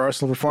 last ever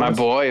Arsenal performance.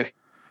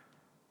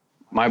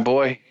 My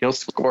boy, he'll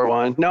score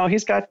 1. No,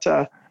 he's got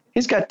 2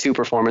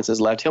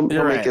 performances left. He'll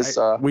make his.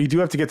 We do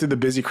have to get through the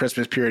busy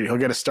Christmas period. He'll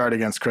get a start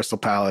against Crystal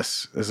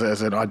Palace as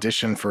an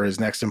audition for his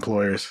next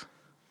employers.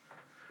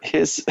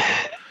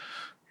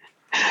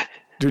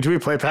 Do we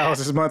play Palace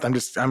this month?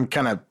 I'm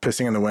kind of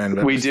pissing in the wind.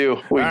 But we do.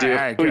 We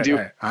play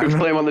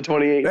him on the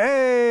 28th.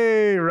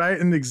 Hey, right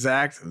and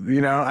exact.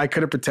 I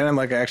could have pretended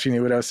like I actually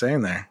knew what I was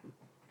saying there.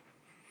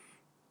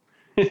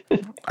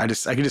 I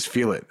could just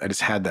feel it. I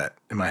just had that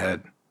in my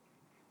head.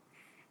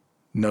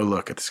 No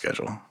look at the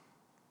schedule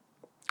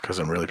because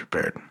I'm really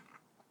prepared.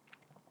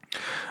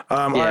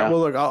 All right.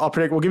 Well, look, I'll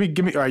predict. Well,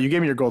 give me. All right, you gave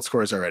me your goal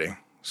scorers already.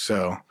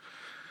 So,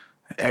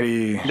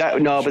 Eddie. For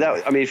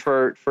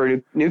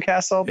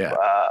Newcastle. Yeah.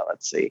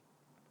 Let's see.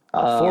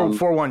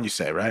 4-1. You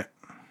say, right?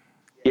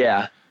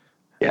 Yeah.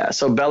 Yeah.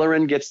 So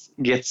Bellerin gets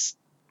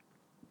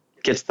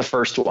the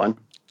first one,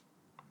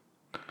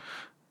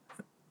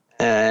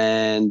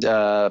 and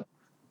I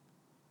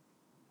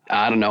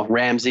don't know.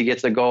 Ramsey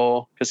gets a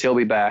goal because he'll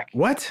be back.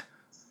 What?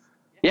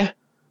 Yeah,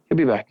 he'll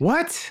be back.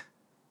 What?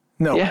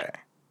 No way.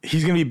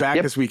 He's going to be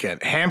back this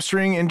weekend.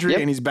 Hamstring injury,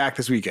 and he's back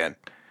this weekend.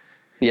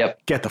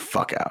 Yep. Get the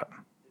fuck out.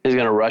 He's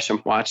going to rush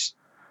him. Watch.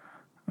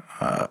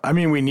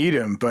 We need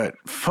him, but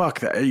fuck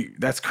that.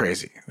 That's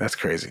crazy. That's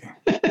crazy.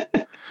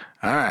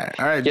 All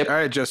right. Yep. All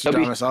right, Joseph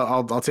Thomas.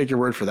 I'll take your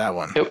word for that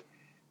one.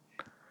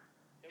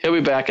 He'll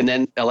be back, and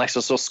then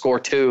Alexis will score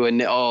 2,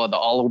 and the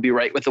all will be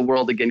right with the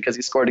world again because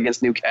he scored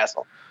against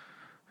Newcastle.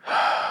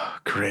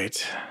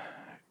 Great.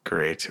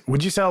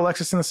 Would you sell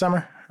Alexis in the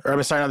summer? Or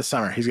I'm sorry, not the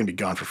summer. He's going to be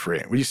gone for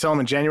free. Would you sell him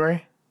in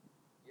January?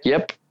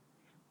 Yep.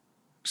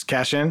 Just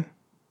cash in?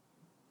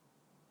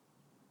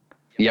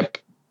 Yep.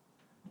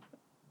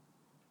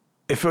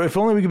 If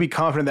only we could be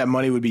confident that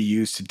money would be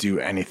used to do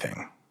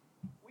anything.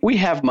 We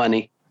have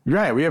money.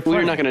 Right, we have plenty.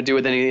 We're not going to do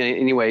it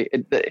anyway.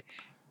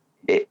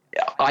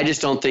 I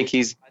just don't think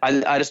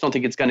I just don't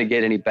think it's going to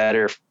get any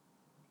better.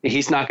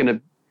 He's not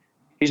going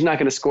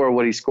to score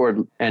what he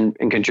scored and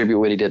contribute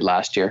what he did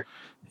last year.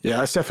 Yeah,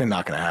 that's definitely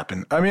not going to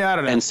happen. I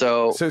don't know. And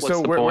so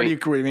where do you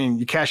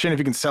you cash in if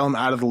you can sell him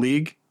out of the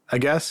league, I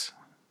guess,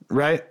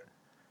 right?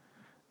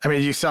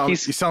 You sell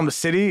him to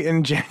City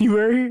in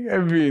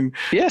January.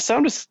 Yeah, sell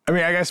him to.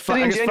 I guess the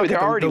league's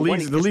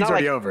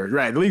already over.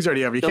 Right, the league's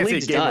already over. You can't say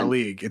it's game of the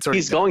league. It's already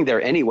he's going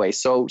there anyway.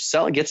 So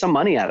get some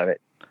money out of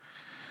it.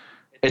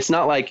 It's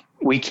not like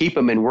we keep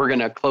him and we're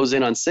going to close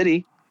in on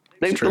City.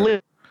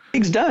 The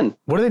league's done.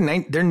 What are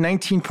they? They're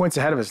 19 points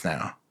ahead of us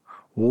now.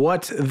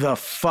 What the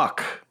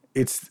fuck?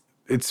 It's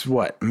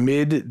what,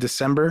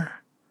 mid-December?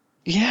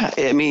 Yeah,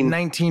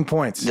 19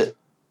 points.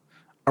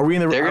 Are we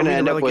in the? They're going to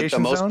end up with the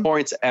zone? most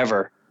points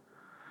ever.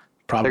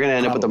 They're going to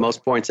end up with the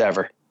most points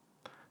ever.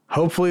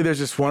 Hopefully, there's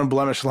just one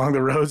blemish along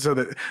the road so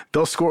that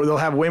they'll score. They'll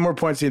have way more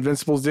points than the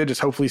Invincibles did. Just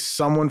hopefully,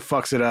 someone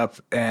fucks it up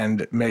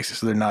and makes it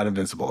so they're not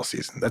invincible all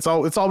season. That's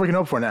all. It's all we can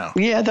hope for now.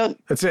 Yeah,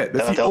 that's it.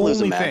 That's the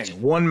only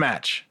thing. One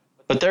match.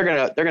 But they're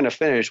gonna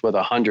finish with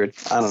 100.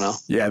 I don't know.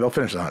 Yeah, they'll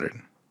finish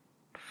 100.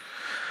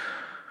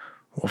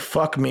 Well,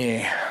 fuck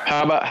me.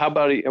 How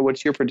about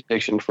what's your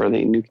prediction for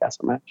the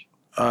Newcastle match?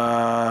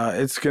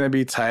 It's gonna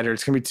be tighter.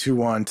 It's gonna be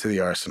 2-1 to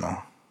the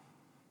Arsenal.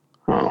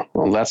 Oh,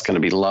 well, that's gonna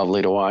be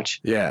lovely to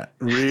watch. Yeah,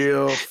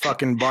 real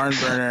fucking barn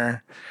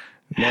burner.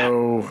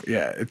 No,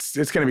 yeah,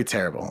 it's gonna be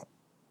terrible.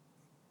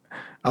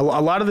 A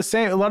lot of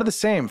the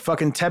same.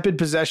 Fucking tepid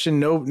possession.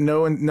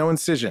 No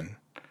incision.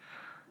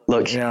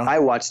 Look, I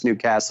watched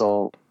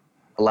Newcastle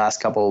the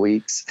last couple of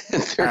weeks.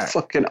 They're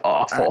fucking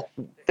awful.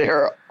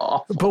 They're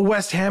awful. But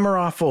West Ham are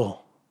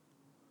awful.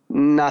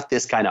 Not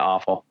this kind of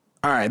awful.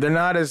 All right, they're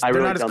not as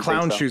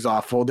clown shoes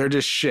awful. They're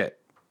just shit.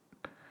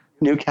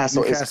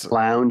 Newcastle is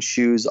clown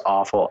shoes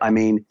awful.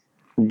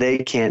 They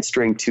can't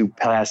string 2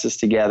 passes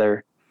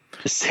together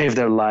to save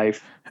their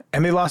life.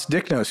 And they lost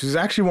Dick Nose, who's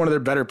actually one of their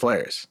better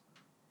players.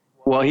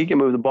 Well, he can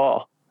move the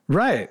ball.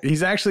 Right. He's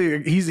that's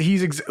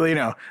his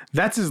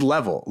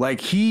level.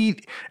 Like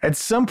at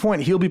some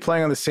point he'll be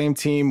playing on the same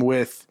team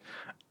with,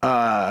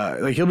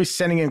 he'll be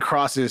sending in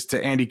crosses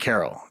to Andy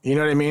Carroll. You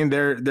know what I mean?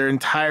 They're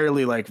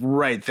entirely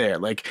right there.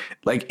 Like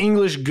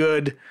English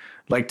good,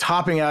 like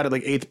topping out at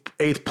like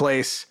eighth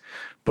place,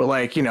 but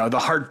like, you know, the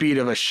heartbeat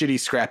of a shitty,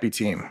 scrappy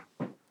team,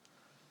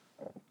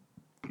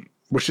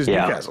 which is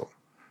Newcastle.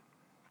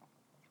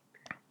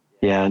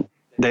 Yeah,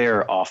 they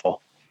are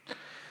awful.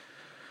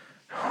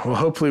 Well,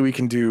 hopefully we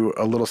can do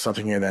a little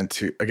something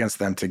against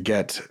them to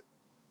get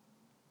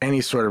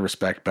any sort of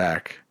respect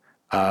back.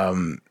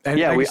 And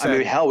yeah, we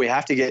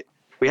have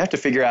to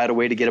figure out a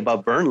way to get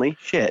above Burnley.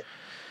 Shit.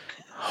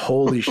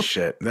 Holy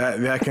shit.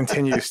 That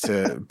continues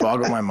to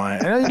boggle my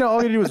mind. And, you know,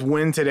 all you do is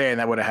win today and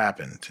that would have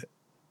happened.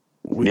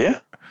 Yeah,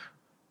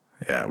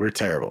 we're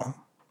terrible.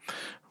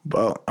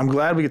 Well, I'm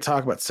glad we could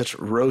talk about such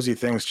rosy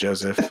things,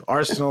 Joseph.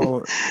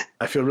 Arsenal,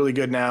 I feel really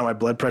good now. My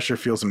blood pressure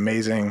feels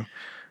amazing.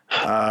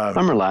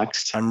 I'm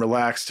relaxed. I'm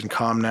relaxed and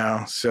calm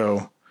now.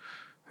 So,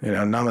 you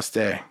know,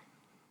 namaste.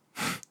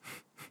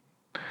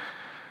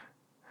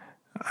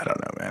 I don't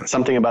know, man.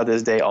 Something about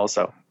this day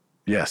also.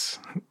 Yes.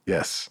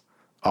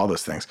 All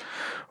those things.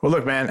 Well,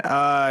 look, man,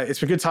 it's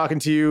been good talking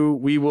to you.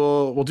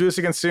 We'll do this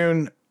again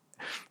soon.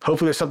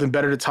 Hopefully there's something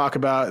better to talk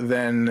about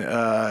than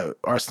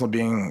Arsenal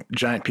being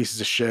giant pieces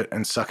of shit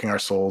and sucking our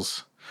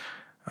souls.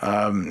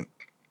 But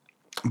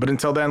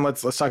until then,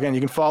 let's talk again.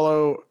 You can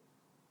follow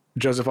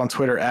Joseph on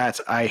Twitter at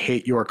I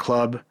Hate Your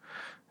Club.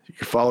 You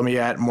can follow me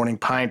at Morning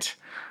Pint.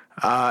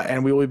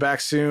 And we will be back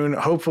soon.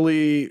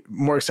 Hopefully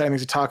more exciting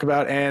things to talk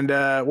about. And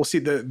we'll see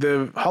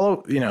the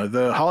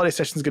holiday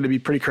session is going to be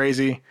pretty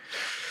crazy.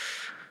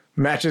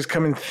 Matches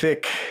coming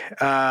thick.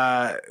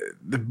 A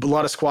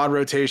lot of squad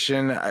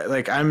rotation.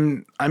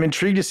 I'm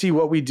intrigued to see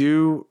what we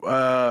do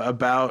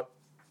about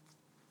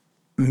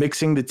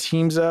mixing the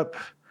teams up.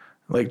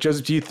 Like,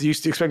 Joseph, do you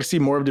expect to see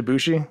more of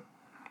Debussy?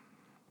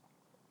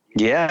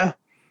 Yeah.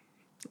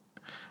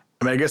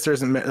 I mean, I guess there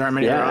aren't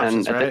many other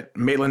options, right?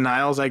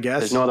 Maitland-Niles, I guess.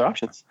 There's no other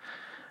options.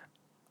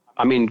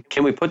 I mean,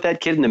 can we put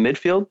that kid in the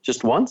midfield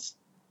just once?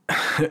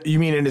 You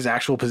mean in his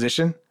actual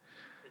position?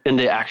 In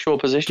the actual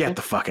position? Get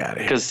the fuck out of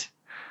here. Because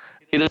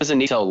he doesn't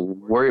need to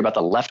worry about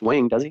the left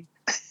wing, does he?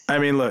 I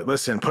mean,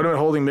 listen, put him at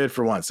holding mid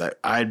for once.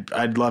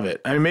 I'd love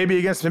it. I mean, maybe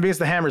against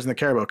the Hammers in the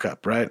Carabao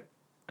Cup, right?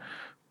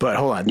 But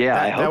hold on. Yeah,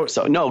 I hope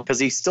so. No, because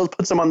he still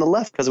puts him on the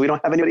left because we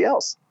don't have anybody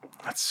else.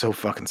 That's so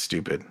fucking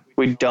stupid.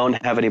 We don't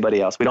have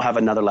anybody else. We don't have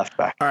another left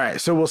back. All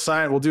right, so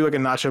we'll do like a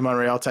Nacho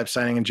Monreal type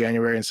signing in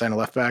January and sign a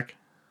left back.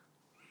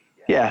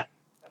 Yeah,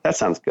 that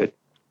sounds good.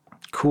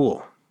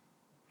 Cool.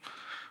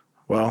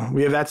 Well,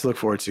 we have that to look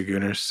forward to,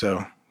 Gooners,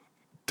 so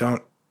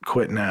don't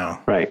quit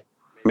now. Right.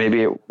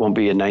 Maybe it won't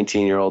be a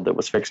 19-year-old that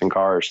was fixing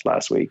cars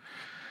last week.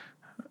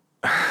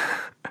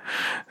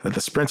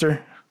 The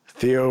sprinter,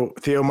 Theo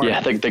Mark.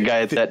 Yeah, the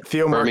guy at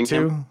Theo Mark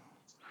II.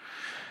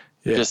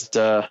 Yeah. Just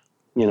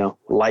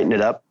lighten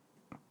it up.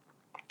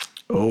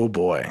 Oh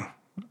boy.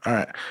 All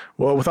right.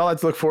 Well, with all that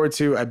to look forward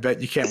to, I bet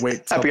you can't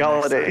wait. Happy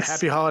holidays.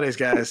 Happy holidays,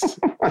 guys.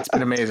 It's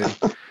been amazing.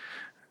 All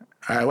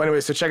right. Well,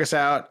 anyway, so check us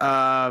out.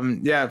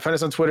 Find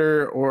us on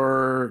Twitter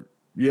or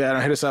hit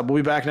us up.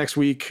 We'll be back next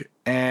week,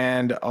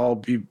 and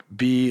I'll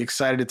be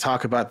excited to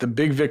talk about the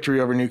big victory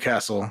over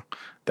Newcastle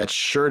that's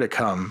sure to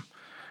come,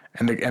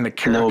 and the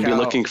Carabao. And we'll be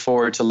looking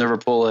forward to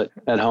Liverpool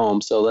at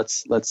home. So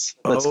let's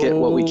get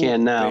what we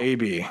can now,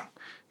 baby.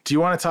 Do you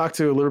want to talk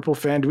to a Liverpool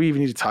fan? Do we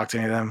even need to talk to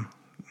any of them?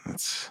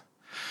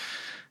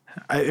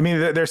 I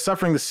mean, they're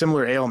suffering the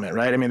similar ailment,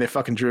 right? I mean, they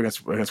fucking drew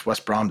against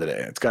West Brom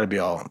today. It's got to be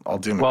all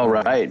doom. Well,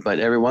 right, but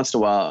every once in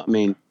a while, I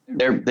mean,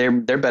 they're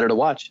better to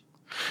watch.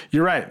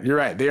 You're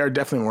right. They are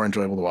definitely more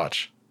enjoyable to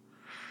watch.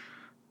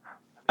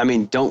 I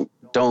mean, don't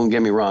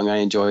get me wrong. I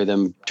enjoy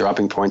them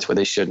dropping points where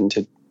they shouldn't.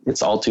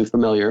 It's all too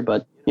familiar,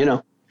 but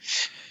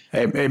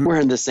hey, we're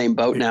in the same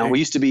boat now. We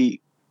used to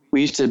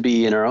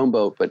be in our own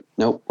boat, but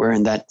nope, we're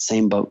in that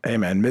same boat. Hey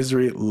man,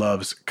 misery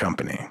loves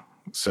company.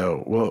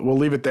 So we'll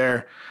leave it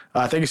there.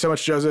 Thank you so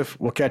much, Joseph.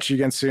 We'll catch you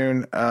again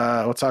soon.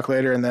 We'll talk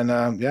later, and then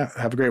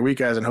have a great week,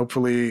 guys, and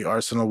hopefully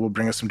Arsenal will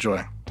bring us some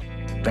joy.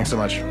 Thanks so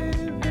much.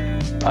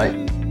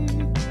 Bye.